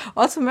 Yes.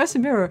 Also Mercy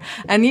Mirror.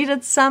 I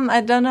needed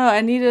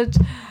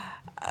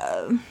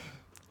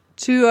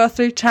 2 or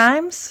 3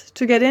 times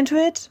to get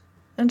into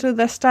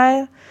their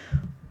style.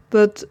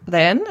 But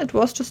then it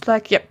was just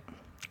like, yep,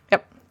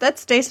 that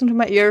stays into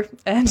my ear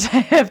and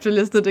I have to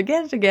listen it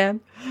again and again.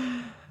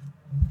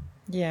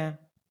 Yeah.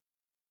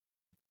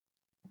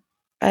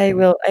 I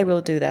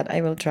will do that.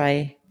 I will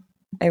try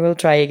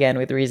again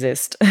with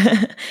Resist.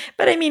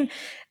 But I mean,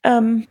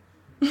 I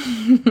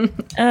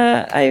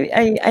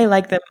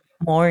like them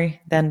more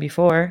than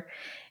before,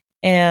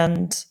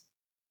 and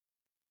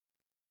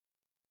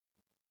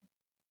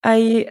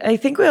I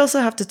think we also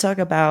have to talk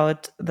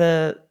about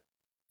the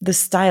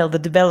style, the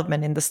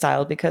development in the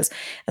style, because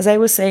as I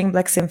was saying,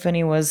 Black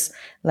Symphony was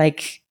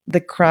like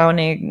the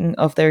crowning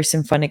of their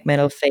symphonic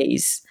metal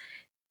phase,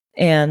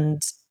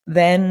 and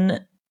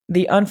then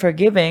The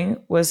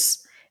Unforgiving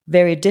was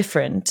very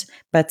different,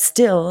 but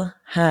still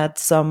had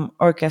some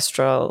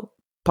orchestral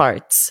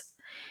parts.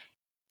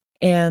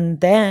 And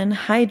then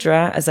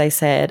Hydra, as I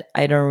said,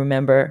 I don't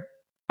remember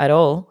at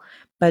all,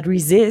 but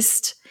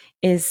Resist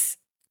is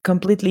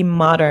completely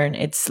modern.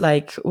 It's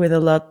like with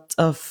a lot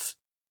of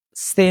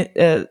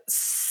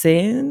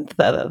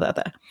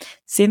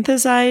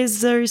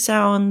synthesizer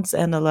sounds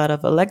and a lot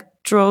of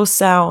electro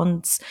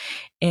sounds,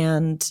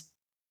 and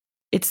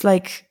it's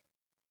like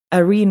a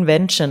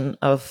reinvention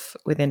of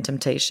Within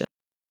Temptation.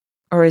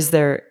 Or is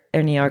there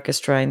any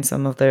orchestra in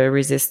some of the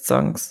Resist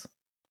songs,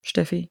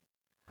 Steffi?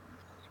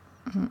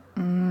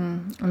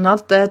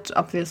 Not that,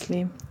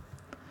 obviously.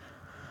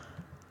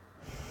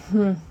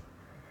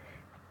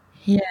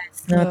 Yeah,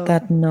 it's not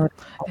that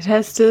notable. It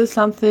has still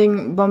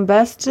something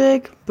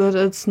bombastic, but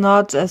it's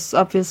not as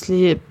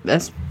obviously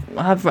as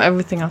Have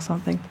Everything or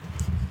something.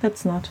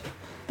 That's not.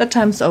 That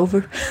time's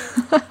over.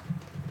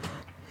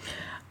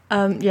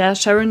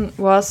 Sharon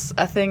was,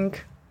 I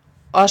think,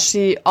 or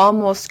she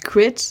almost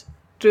quit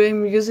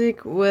doing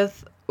music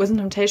with Within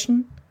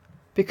Temptation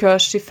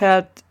because she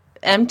felt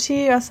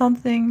empty or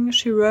something,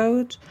 she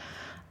wrote.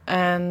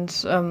 And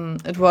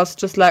it was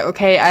just like,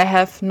 okay, I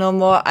have no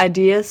more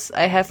ideas.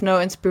 I have no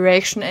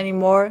inspiration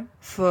anymore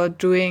for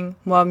doing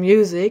more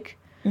music.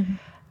 Mm-hmm.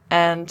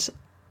 And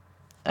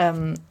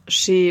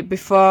she,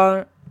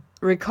 before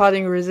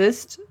recording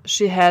Resist,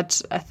 she had,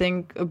 I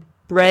think, a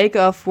break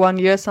of 1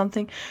 year or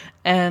something,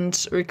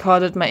 and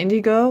recorded My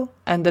Indigo.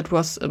 And that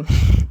was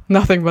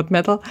nothing but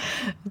metal,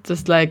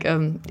 just like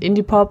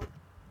indie pop,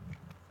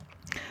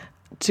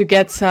 to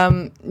get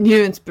some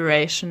new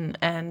inspiration.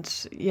 And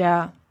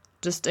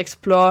just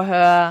explore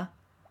her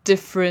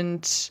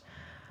different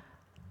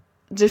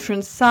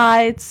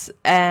sides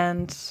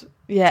and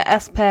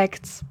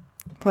aspects,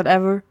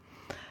 whatever.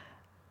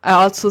 I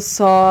also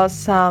saw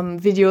some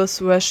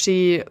videos where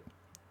she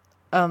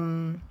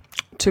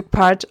took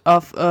part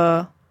of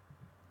a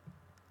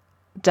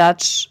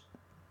Dutch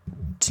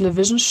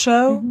television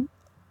show. Mm-hmm.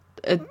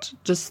 It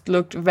just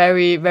looked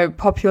very, very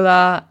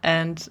popular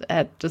and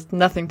had just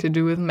nothing to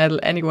do with metal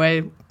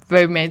anyway,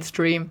 very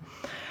mainstream.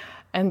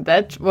 And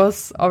that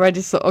was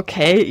already so,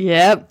 okay,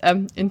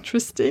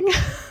 interesting.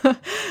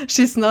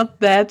 She's not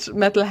that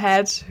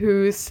metalhead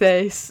who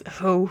says,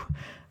 oh,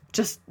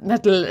 just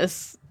metal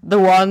is the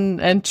one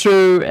and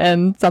true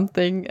and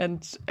something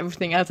and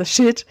everything else is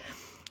shit.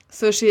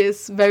 So she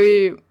is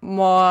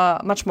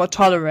much more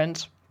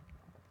tolerant,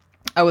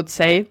 I would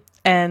say,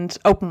 and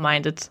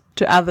open-minded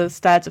to other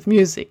styles of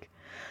music.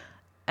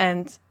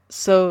 And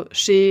so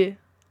she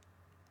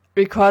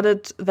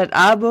recorded that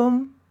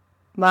album,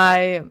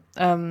 my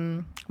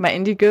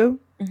Indigo,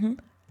 mm-hmm.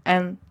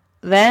 and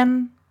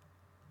then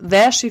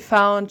there she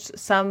found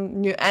some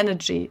new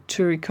energy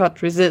to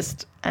record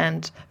Resist,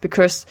 and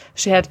because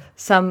she had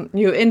some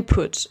new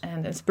input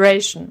and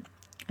inspiration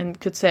and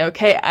could say,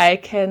 okay, I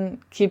can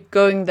keep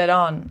going that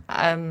on.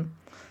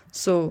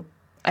 So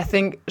I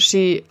think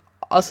she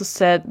also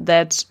said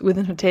that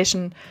Within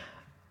Temptation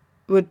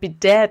would be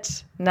dead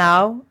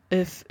now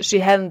if she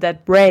hadn't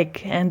that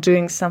break and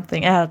doing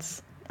something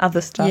else,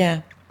 other stuff.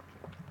 Yeah.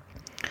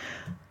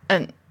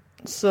 And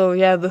so,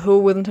 the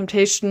whole Within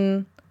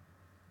Temptation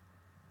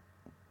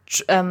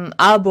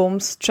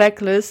album's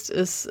tracklist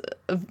is,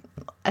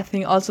 I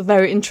think, also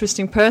very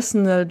interesting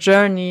personal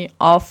journey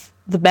of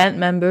the band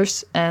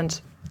members and,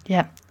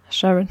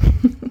 Sharon.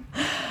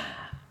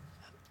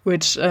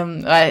 Which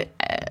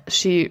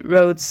she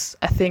wrote,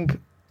 I think,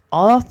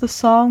 all of the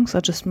songs,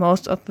 or just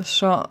most of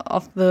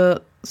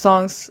the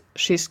songs.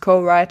 She's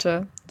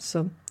co-writer,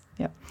 so,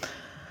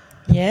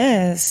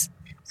 Yes.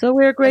 So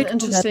we're grateful. An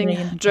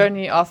interesting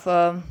journey of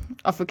a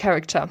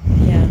character.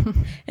 Yeah,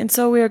 and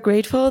so we are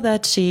grateful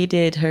that she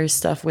did her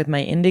stuff with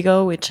My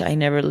Indigo, which I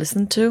never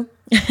listened to.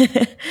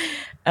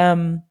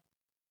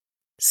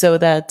 so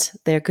that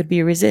there could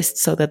be resist,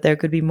 so that there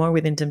could be more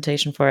Within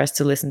Temptation for us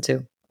to listen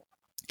to.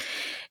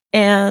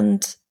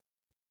 And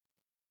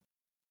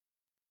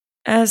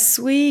as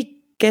we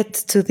get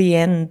to the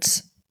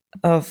end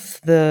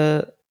of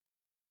the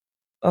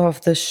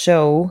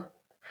show,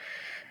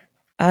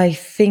 I'm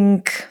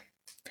thinking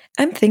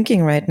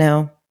right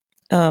now.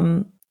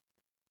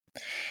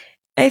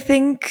 I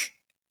think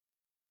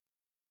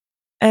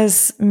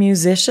as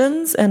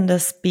musicians and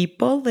as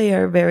people, they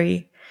are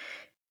very,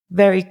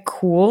 very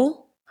cool,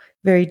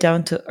 very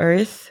down to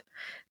earth,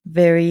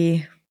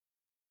 very,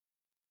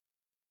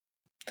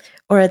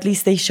 or at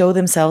least they show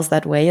themselves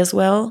that way as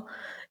well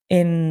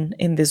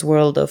in this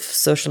world of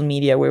social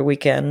media where we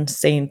can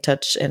stay in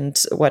touch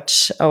and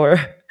watch our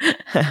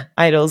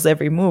idols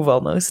every move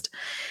almost.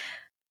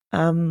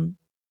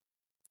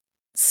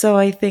 So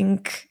I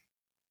think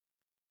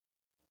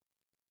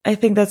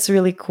that's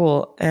really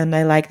cool, and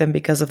I like them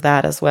because of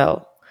that as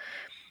well.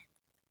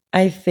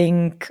 I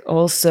think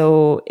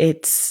also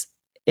it's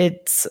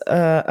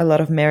a lot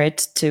of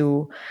merit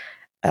to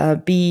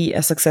be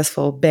a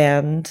successful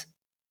band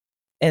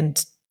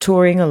and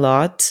touring a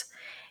lot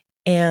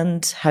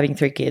and having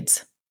 3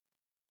 kids.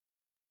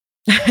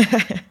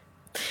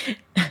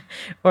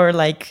 Or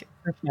like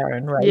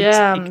Sharon, right?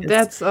 Yeah, Because,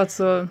 that's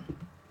also.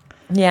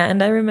 yeah,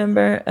 and I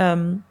remember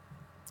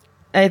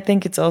I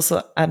think it's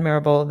also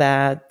admirable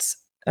that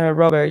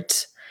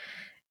Robert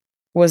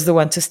was the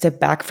one to step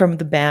back from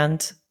the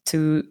band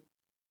to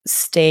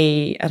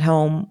stay at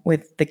home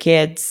with the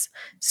kids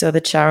so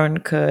that Sharon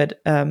could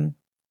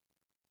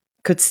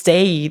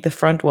stay the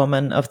front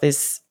woman of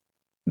this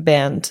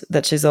band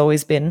that she's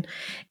always been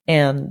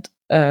and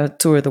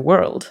tour the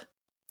world.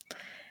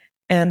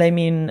 And I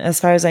mean, as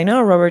far as I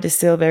know, Robert is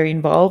still very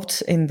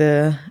involved in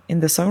the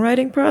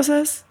songwriting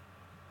process.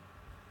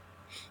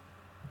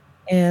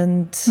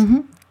 And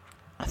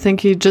I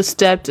think he just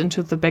stepped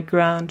into the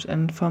background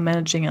and for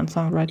managing and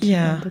songwriting.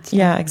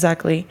 Yeah,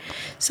 exactly.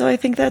 So I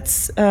think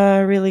that's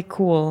really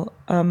cool.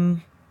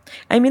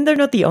 I mean, they're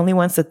not the only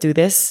ones that do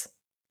this,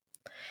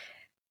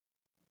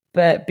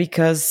 but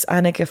because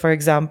Anneke, for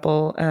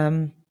example,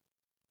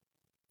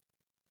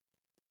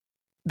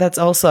 that's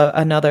also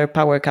another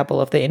power couple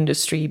of the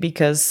industry,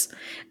 because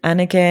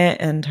Anneke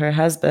and her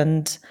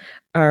husband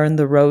are on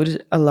the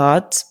road a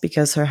lot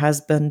because her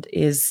husband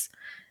is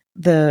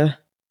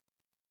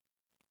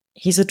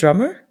he's a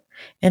drummer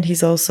and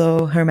he's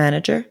also her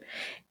manager.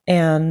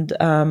 And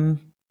well,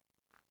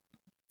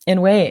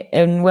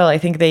 I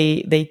think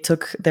they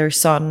took their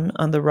son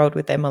on the road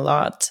with them a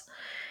lot,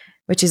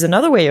 which is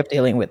another way of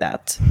dealing with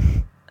that.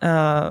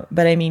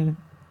 But I mean,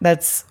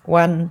 that's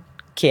one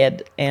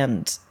kid,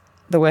 and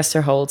the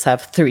Westerholds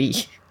have 3.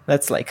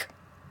 That's like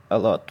a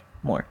lot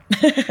more.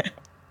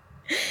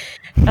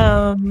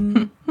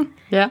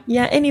 Yeah.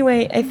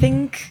 Anyway, I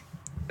think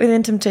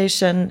Within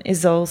Temptation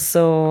is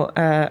also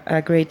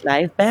a great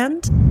live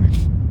band.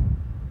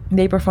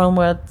 They perform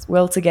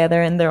well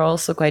together, and they're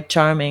also quite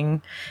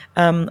charming.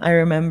 I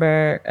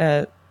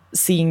remember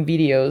seeing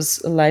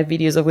live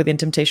videos of Within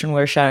Temptation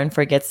where Sharon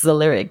forgets the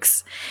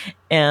lyrics,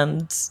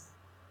 and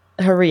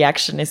her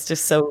reaction is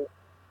just so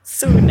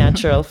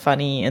natural,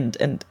 funny,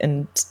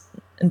 and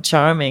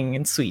charming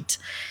and sweet.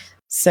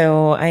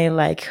 So I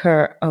like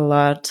her a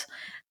lot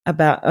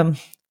about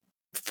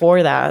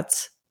for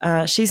that.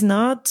 She's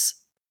not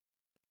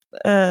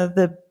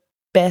the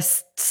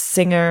best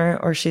singer,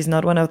 or she's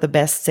not one of the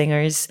best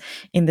singers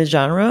in the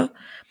genre,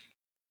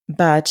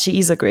 but she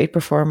is a great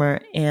performer.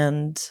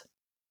 And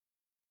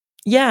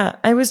yeah,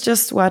 I was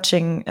just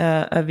watching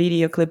a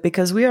video clip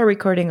because we are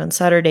recording on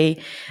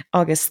Saturday,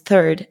 August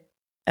 3rd,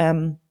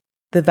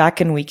 the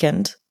Wacken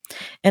weekend.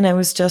 And I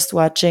was just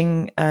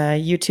watching a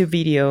YouTube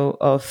video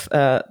of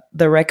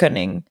The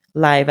Reckoning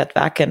live at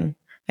Wacken,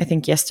 I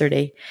think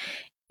yesterday.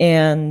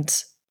 And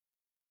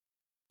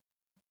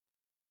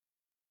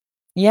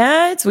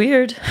yeah, it's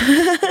weird.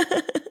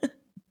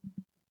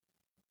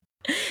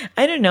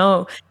 I don't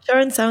know.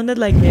 Sharon sounded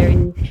like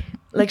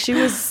she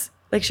was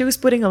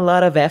putting a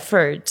lot of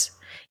effort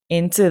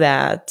into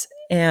that.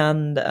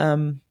 And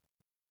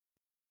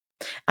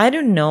I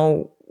don't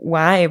know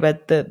why,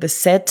 but the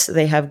set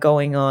they have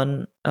going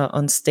on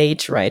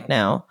stage right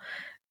now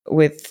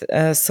with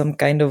some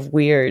kind of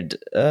weird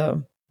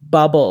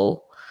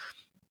bubble,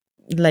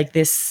 like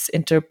this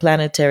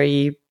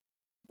interplanetary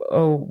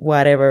or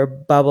whatever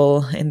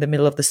bubble in the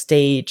middle of the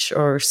stage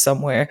or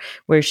somewhere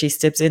where she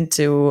steps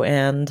into,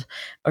 and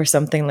or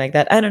something like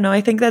that. I don't know. I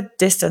think that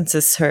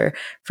distances her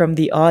from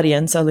the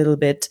audience a little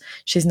bit.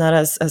 She's not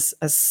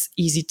as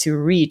easy to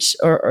reach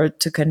or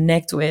to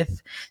connect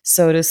with,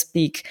 so to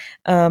speak.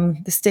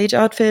 The stage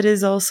outfit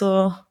is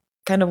also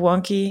kind of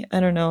wonky. I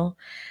don't know.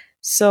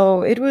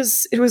 So it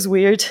was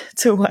weird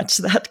to watch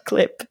that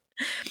clip.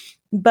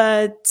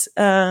 But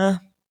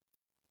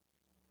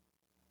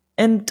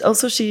and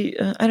also she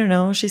I don't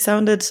know, she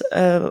sounded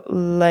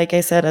like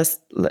I said, as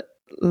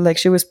like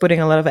she was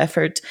putting a lot of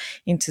effort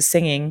into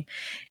singing.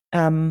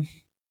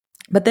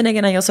 But then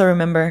again, I also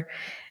remember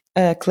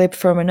a clip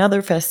from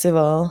another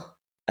festival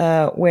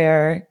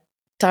where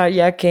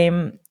Tarja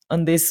came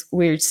on this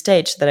weird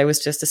stage that I was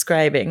just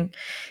describing,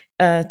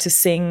 to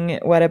sing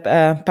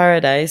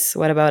Paradise,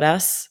 What About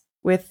Us,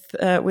 with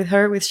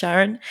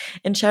Sharon.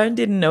 And Sharon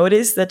didn't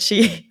notice that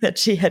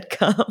she had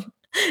come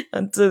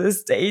onto the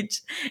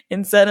stage,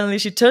 and suddenly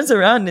she turns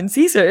around and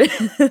sees her.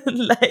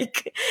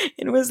 Like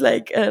it was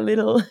like a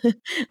little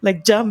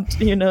like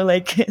jumped,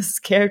 like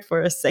scared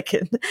for a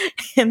second,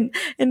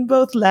 and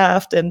both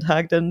laughed and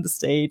hugged on the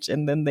stage,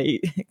 and then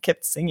they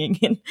kept singing,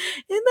 and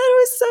that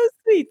was so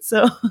sweet.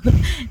 So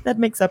that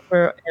makes up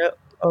for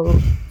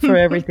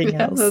everything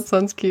Yeah, else. that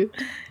sounds cute.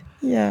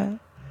 Yeah.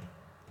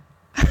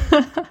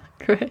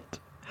 Great.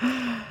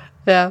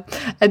 Yeah,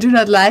 I do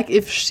not like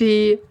if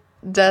she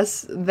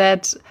does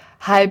that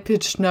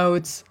high-pitched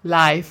notes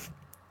live.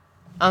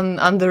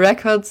 On the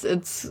records,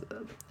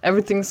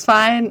 everything's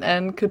fine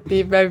and could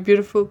be very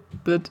beautiful,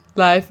 but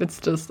live it's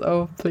just,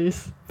 oh,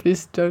 please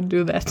don't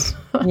do that.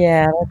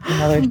 Yeah, that's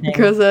another thing.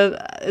 Because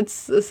it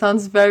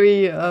sounds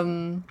very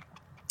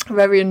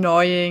very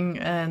annoying,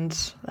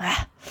 and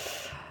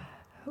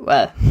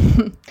well,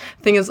 I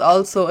think it's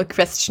also a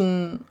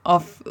question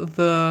of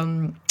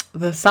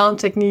the sound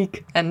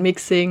technique and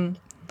mixing.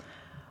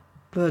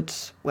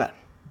 But well,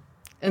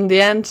 in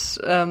the end,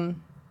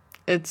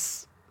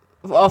 it's,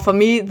 or for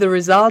me, the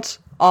result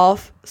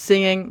of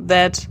singing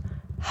that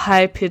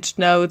high-pitched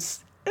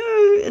notes,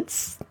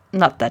 it's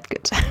not that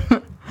good.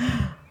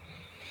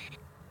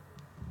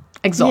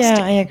 Exhausting.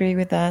 Yeah, I agree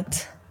with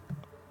that.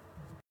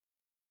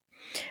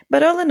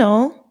 But all in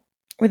all,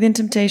 Within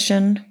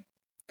Temptation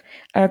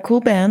are a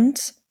cool band.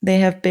 They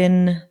have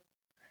been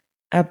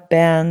a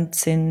band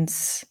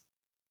since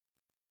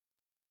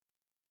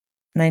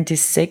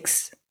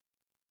 96.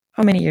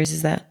 How many years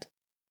is that?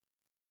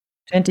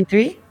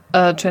 23?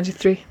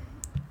 23.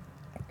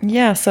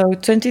 Yeah, so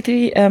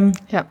 23.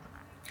 Yeah.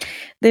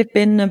 They've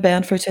been a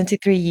band for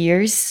 23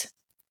 years,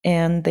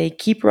 and they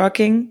keep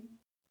rocking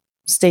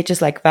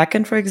stages like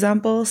Wacken, for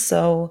example.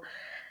 So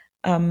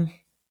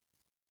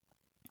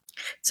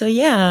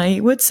yeah, I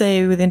would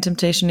say Within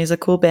Temptation is a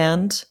cool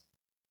band.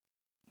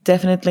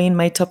 Definitely in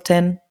my top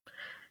 10.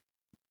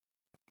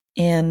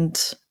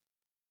 And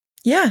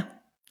yeah,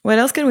 what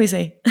else can we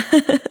say?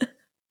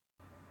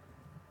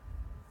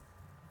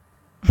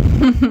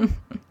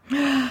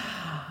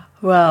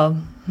 Well,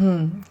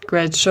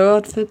 great show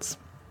outfits,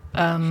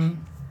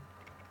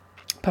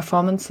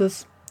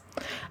 performances.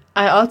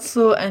 I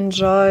also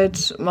enjoyed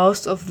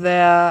most of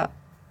their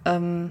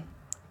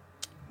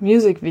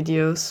music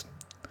videos,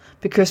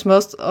 because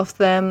most of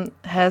them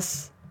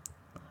has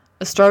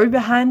a story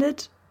behind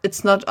it.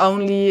 It's not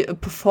only a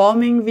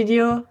performing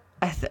video.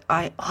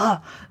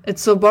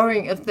 It's so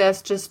boring if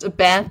there's just a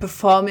band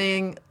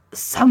performing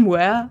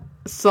somewhere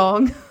a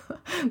song.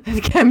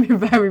 That can be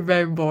very,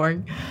 very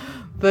boring.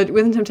 But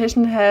Within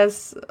Temptation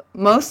has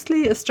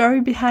mostly a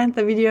story behind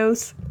the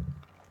videos,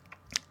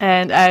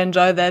 and I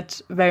enjoy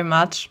that very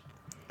much.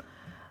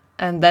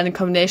 And then in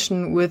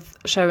combination with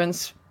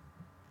Sharon's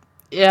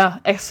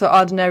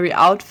extraordinary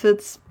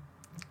outfits,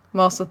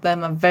 most of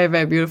them are very,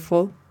 very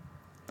beautiful.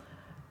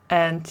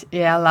 And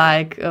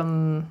like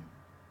the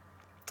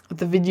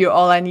video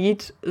All I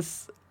Need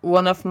is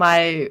one of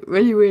my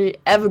really, really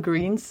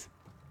evergreens,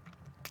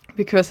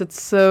 because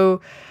it's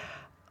so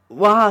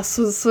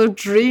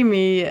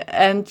dreamy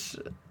and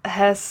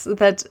has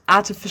that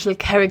artificial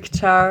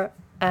character.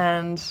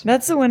 And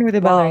that's the one with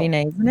the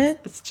ballerina, isn't it?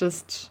 It's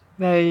just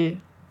very...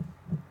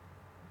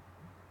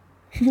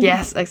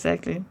 Yes,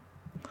 exactly.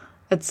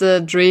 It's a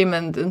dream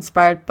and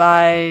inspired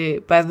by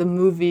the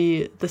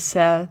movie The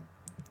Cell,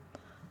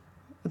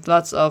 with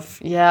lots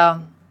of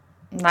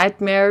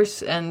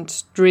nightmares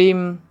and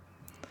dream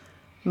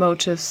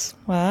motifs.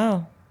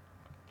 Wow.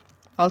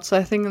 Also,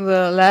 I think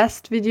the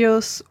last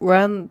videos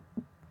weren't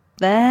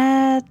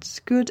that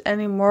good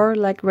anymore.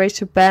 Like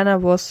Rachel Banner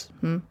was,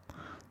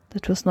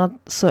 that was not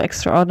so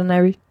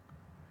extraordinary.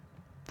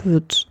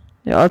 But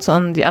also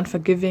on The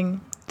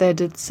Unforgiving, they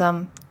did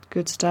some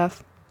good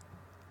stuff.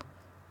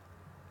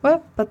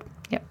 Well, but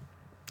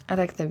I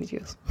like their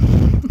videos.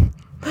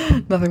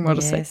 Nothing more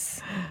to say.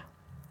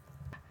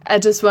 I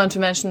just want to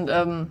mention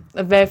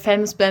a very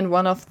famous band,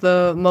 one of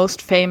the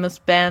most famous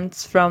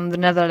bands from the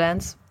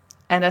Netherlands.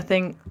 And I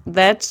think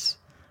that,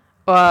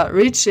 or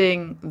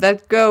reaching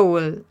that goal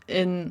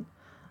in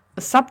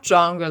a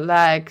subgenre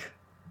like,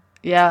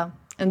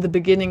 in the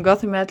beginning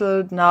gothic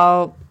metal,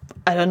 now,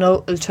 I don't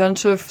know,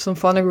 alternative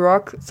symphonic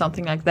rock,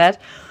 something like that.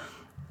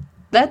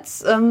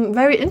 That's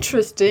very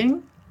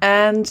interesting,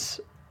 and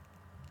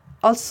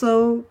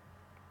also,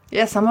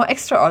 somehow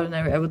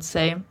extraordinary, I would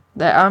say.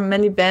 There are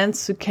many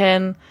bands who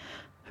can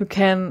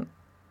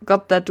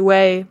got that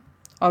way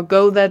or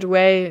go that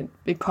way,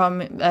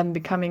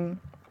 becoming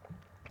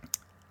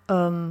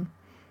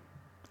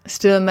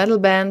still a metal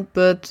band,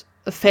 but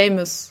a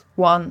famous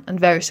one and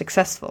very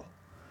successful.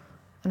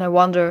 And I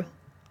wonder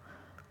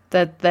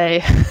that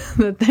they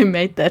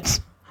made that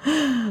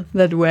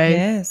way.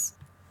 Yes.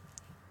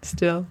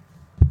 Still.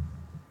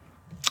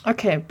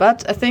 Okay,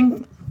 but I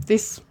think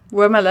these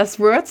were my last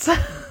words.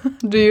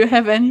 Do you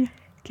have any,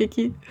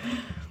 Kiki?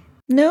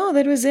 No,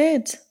 that was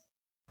it.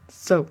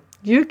 So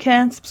you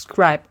can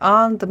subscribe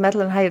on the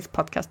Metal and High Heels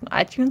podcast on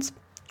iTunes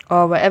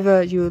or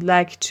wherever you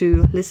like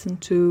to listen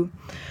to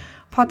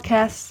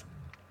podcasts.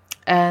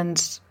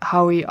 And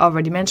how we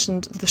already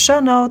mentioned, the show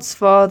notes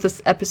for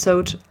this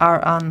episode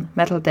are on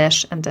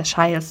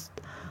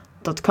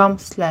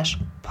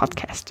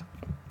metal-and-highs.com/podcast.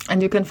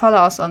 And you can follow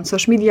us on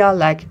social media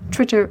like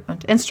Twitter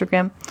and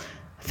Instagram,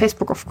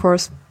 Facebook, of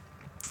course.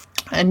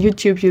 And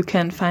YouTube, you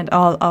can find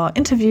all our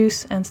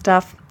interviews and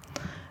stuff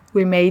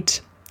we made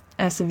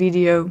as a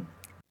video.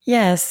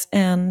 Yes,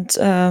 and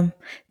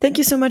thank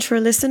you so much for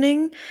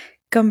listening.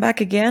 Come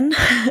back again.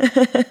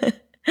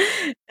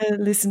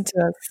 Listen to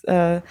us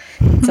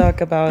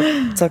talk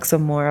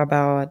some more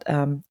about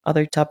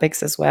other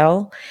topics as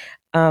well.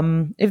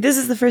 If this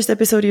is the first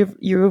episode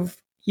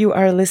you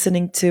are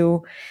listening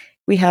to,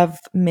 we have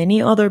many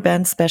other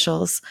band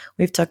specials.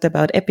 We've talked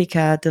about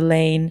Epica,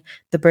 Delane,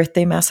 The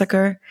Birthday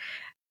Massacre,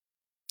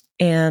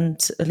 and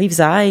Leaves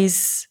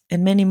Eyes,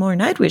 and many more.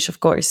 Nightwish, of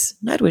course.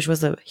 Nightwish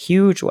was a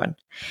huge one.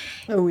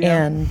 Oh,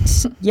 yeah. And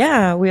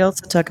yeah, we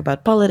also talk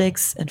about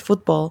politics and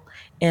football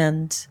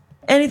and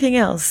anything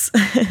else.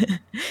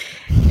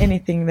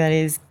 Anything that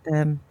is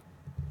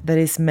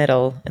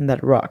metal and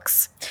that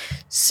rocks.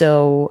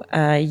 So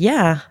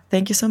yeah,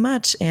 thank you so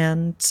much,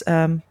 and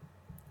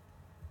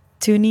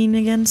tune in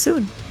again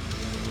soon.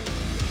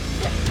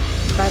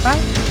 Bye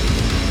bye.